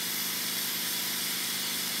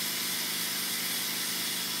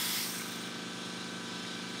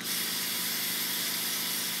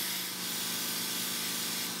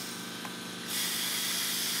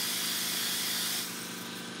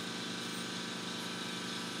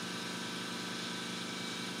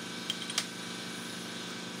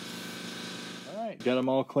 Got them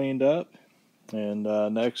all cleaned up, and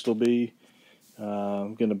next will be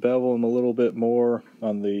I'm going to bevel them a little bit more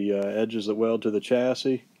on the edges that weld to the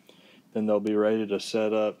chassis. Then they'll be ready to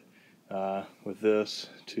set up with this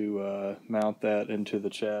to mount that into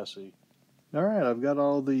the chassis. Alright, I've got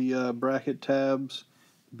all the bracket tabs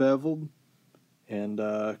beveled and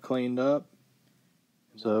cleaned up,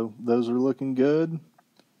 so those are looking good,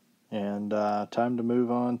 and time to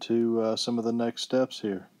move on to some of the next steps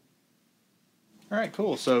here. Alright,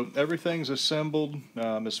 cool. So everything's assembled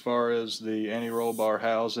as far as the anti-roll bar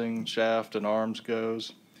housing, shaft, and arms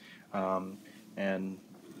goes. And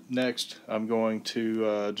next I'm going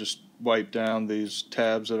to just wipe down these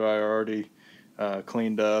tabs that I already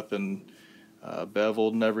cleaned up and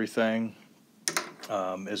beveled and everything,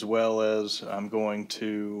 as well as I'm going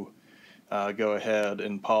to go ahead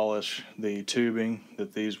and polish the tubing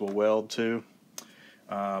that these will weld to.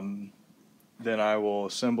 Then I will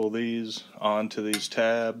assemble these onto these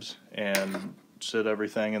tabs and sit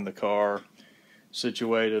everything in the car,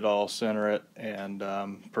 situate it, all center it, and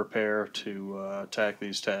prepare to tack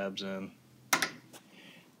these tabs in.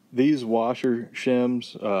 These washer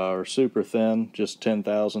shims are super thin, just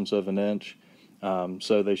 0.010 of an inch,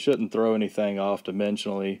 so they shouldn't throw anything off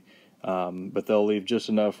dimensionally, but they'll leave just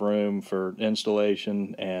enough room for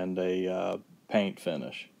installation and a paint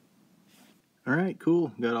finish. Alright,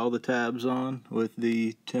 cool. Got all the tabs on with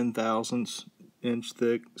the 0.010 inch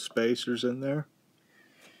thick spacers in there.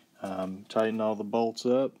 Tighten all the bolts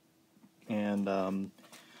up, and I'm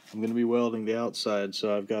going to be welding the outside,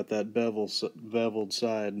 so I've got that beveled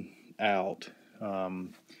side out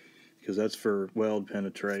because that's for weld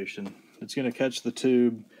penetration. It's going to catch the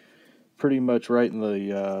tube pretty much right in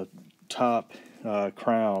the top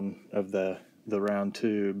crown of the round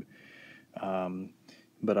tube,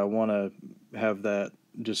 but I want to have that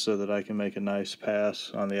just so that I can make a nice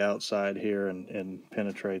pass on the outside here and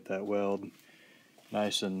penetrate that weld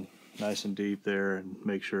nice and deep there and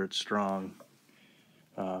make sure it's strong.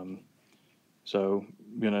 So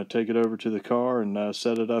I'm gonna take it over to the car and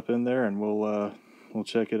set it up in there, and we'll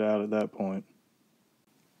check it out at that point.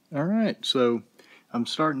 All right, so I'm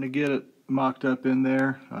starting to get it mocked up in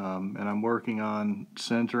there, and I'm working on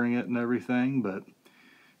centering it and everything, but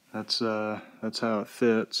that's how it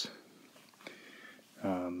fits.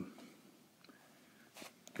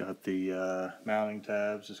 Got the mounting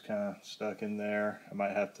tabs just kind of stuck in there. I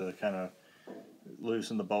might have to kind of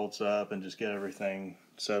loosen the bolts up and just get everything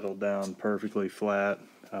settled down perfectly flat,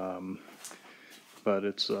 but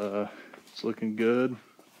it's looking good,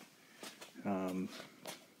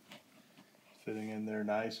 fitting in there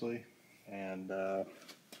nicely, and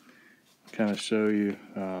kind of show you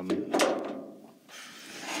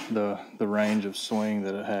the range of swing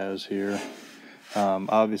that it has here.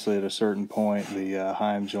 Obviously at a certain point the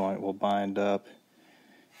heim joint will bind up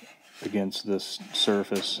against this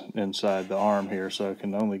surface inside the arm here, so it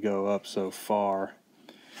can only go up so far,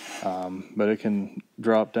 but it can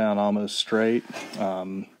drop down almost straight.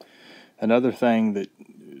 Another thing that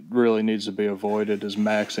really needs to be avoided is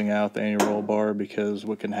maxing out the anti-roll bar, because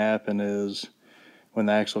what can happen is when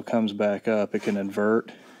the axle comes back up it can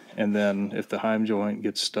invert, and then if the heim joint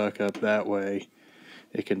gets stuck up that way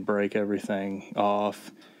it can break everything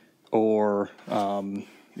off, or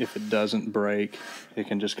if it doesn't break, it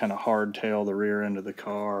can just kind of hardtail the rear end of the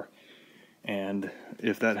car, and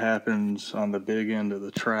if that happens on the big end of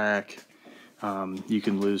the track, you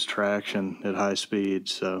can lose traction at high speed,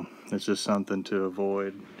 so it's just something to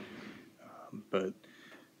avoid. But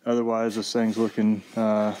otherwise, this thing's looking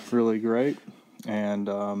really great, and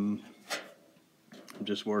I'm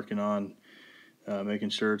just working on making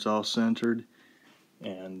sure it's all centered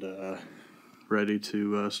and ready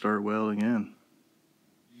to start welding in.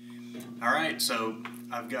 Alright, so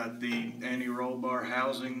I've got the anti-roll bar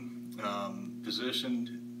housing positioned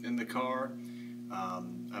in the car.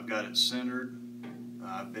 I've got it centered.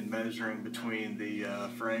 I've been measuring between the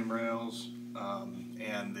frame rails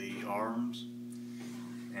and the arms,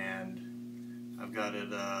 and I've got it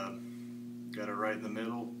right in the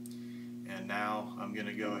middle. And now I'm going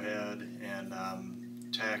to go ahead and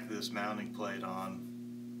tack this mounting plate on,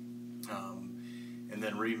 and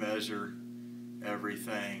then remeasure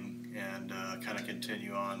everything, and kind of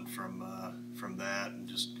continue on from that, and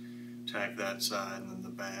just tack that side and then the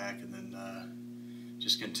back, and then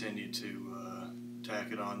just continue to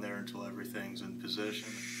tack it on there until everything's in position.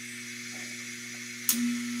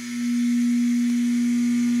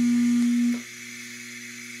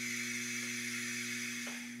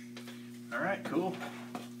 Alright, cool.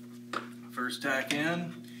 First tack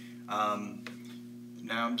in.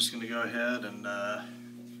 Now I'm just going to go ahead and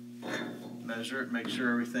measure it, make sure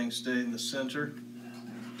everything stayed in the center,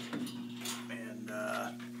 and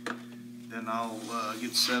then I'll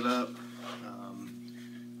get set up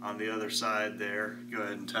on the other side there. Go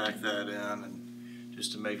ahead and tack that in, and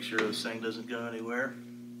just to make sure this thing doesn't go anywhere.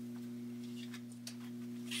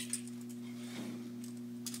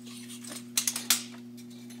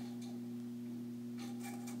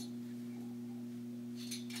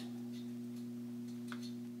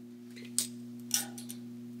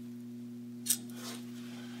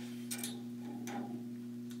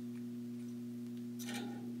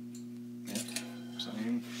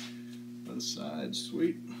 Same both sides.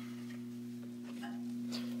 Sweet.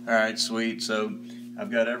 Alright, sweet. So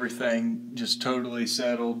I've got everything just totally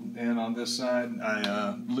settled in on this side.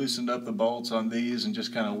 I loosened up the bolts on these and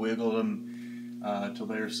just kind of wiggled them till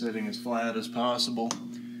they're sitting as flat as possible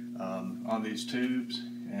on these tubes.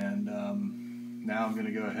 And now I'm going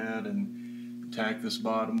to go ahead and tack this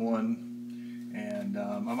bottom one, and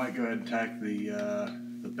I might go ahead and tack the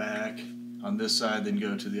back on this side, then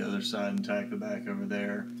go to the other side and tack the back over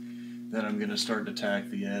there. Then I'm going to start to tack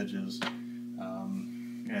the edges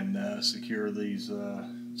and secure these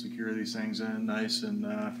things in nice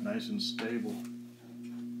and stable.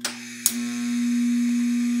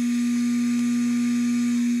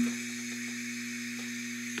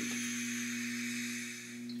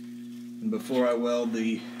 And before I weld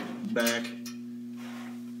the back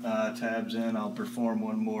tabs in, I'll perform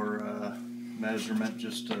one more measurement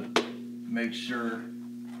just to make sure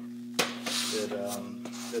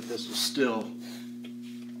that this is still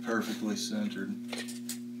perfectly centered.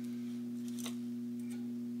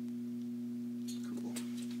 Cool.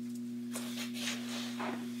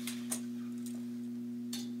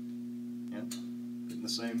 Yep, getting the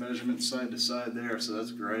same measurement side to side there, so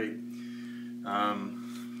that's great.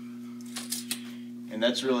 And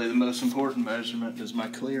that's really the most important measurement, is my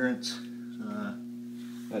clearance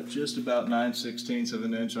at just about 9/16 of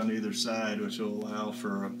an inch on either side, which will allow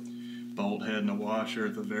for a bolt head and a washer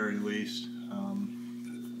at the very least.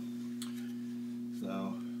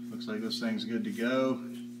 So looks like this thing's good to go.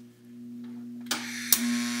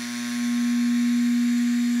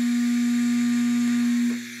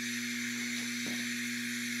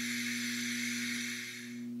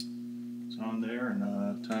 It's on there,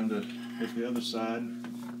 and time to hit the other side.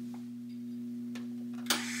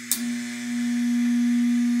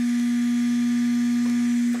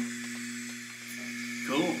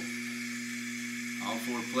 Cool. All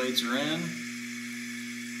 4 plates are in.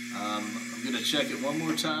 I'm going to check it one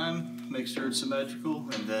more time, make sure it's symmetrical,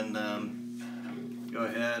 and then go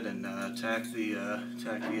ahead and tack the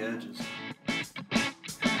edges.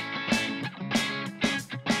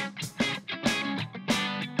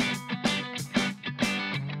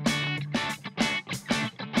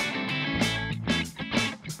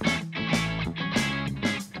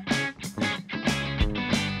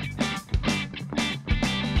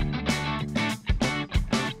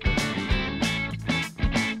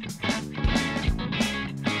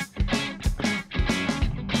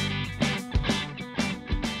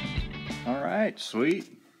 Alright,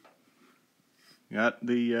 sweet. Got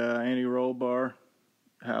the anti-roll bar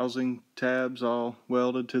housing tabs all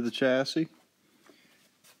welded to the chassis.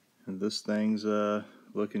 And this thing's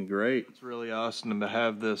looking great. It's really awesome to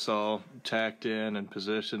have this all tacked in and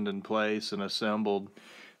positioned in place and assembled.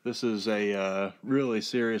 This is a really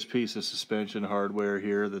serious piece of suspension hardware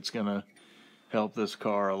here that's going to help this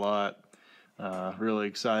car a lot. Really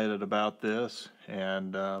excited about this,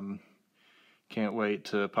 and can't wait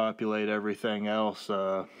to populate everything else,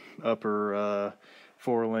 upper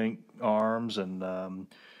 4-link arms, and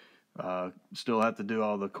still have to do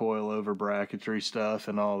all the coil-over bracketry stuff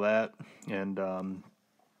and all that, and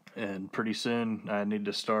pretty soon I need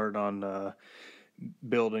to start on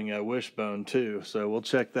building a wishbone too, so we'll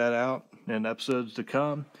check that out in episodes to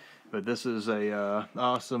come. But this is a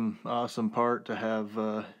awesome part to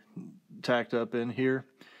have tacked up in here,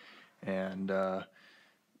 and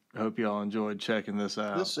hope y'all enjoyed checking this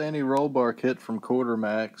out. This anti-roll bar kit from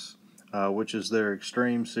Quartermax, which is their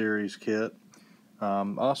Extreme Series kit,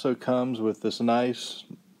 also comes with this nice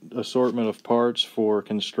assortment of parts for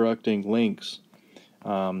constructing links,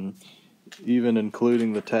 even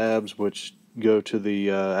including the tabs which go to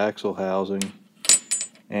the axle housing.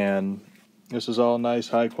 And this is all nice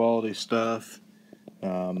high quality stuff.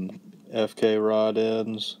 FK rod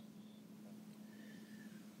ends,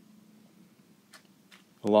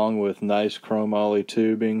 along with nice chromoly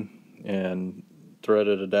tubing and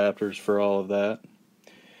threaded adapters for all of that.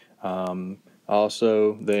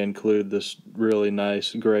 Also, they include this really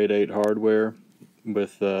nice grade 8 hardware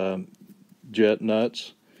with jet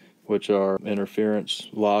nuts, which are interference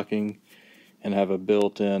locking and have a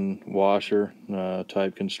built-in washer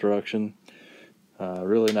type construction.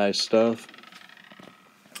 Really nice stuff.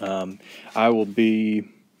 I will be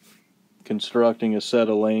constructing a set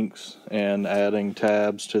of links and adding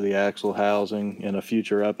tabs to the axle housing in a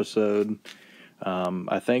future episode.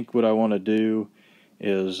 I think what I want to do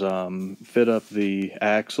is fit up the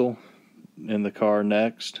axle in the car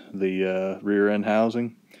next, the rear end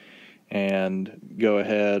housing, and go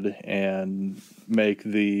ahead and make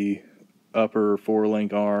the upper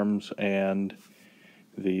 4-link arms and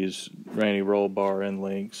these rainy roll bar end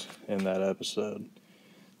links in that episode.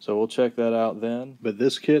 So we'll check that out then. But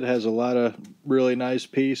this kit has a lot of really nice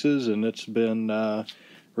pieces, and it's been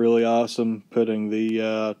really awesome putting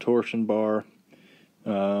the torsion bar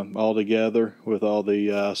all together with all the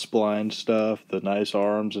spline stuff, the nice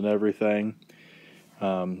arms and everything.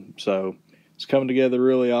 So it's coming together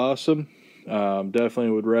really awesome. Definitely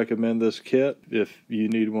would recommend this kit if you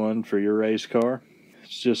need one for your race car.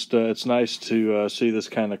 It's just it's nice to see this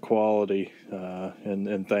kind of quality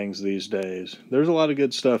in things these days. There's a lot of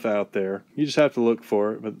good stuff out there. You just have to look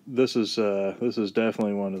for it, but this is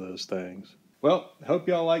definitely one of those things. Well, hope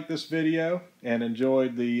y'all liked this video and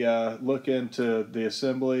enjoyed the look into the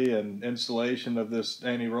assembly and installation of this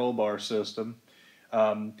anti-roll bar system.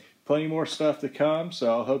 Plenty more stuff to come,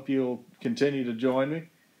 so I hope you'll continue to join me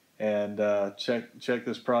and check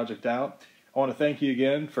this project out. I want to thank you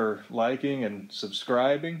again for liking and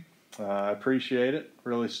subscribing. I appreciate it.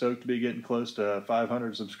 Really stoked to be getting close to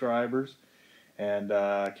 500 subscribers, and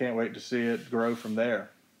I can't wait to see it grow from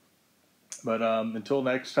there. But until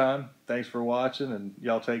next time, thanks for watching, and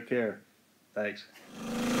y'all take care. Thanks.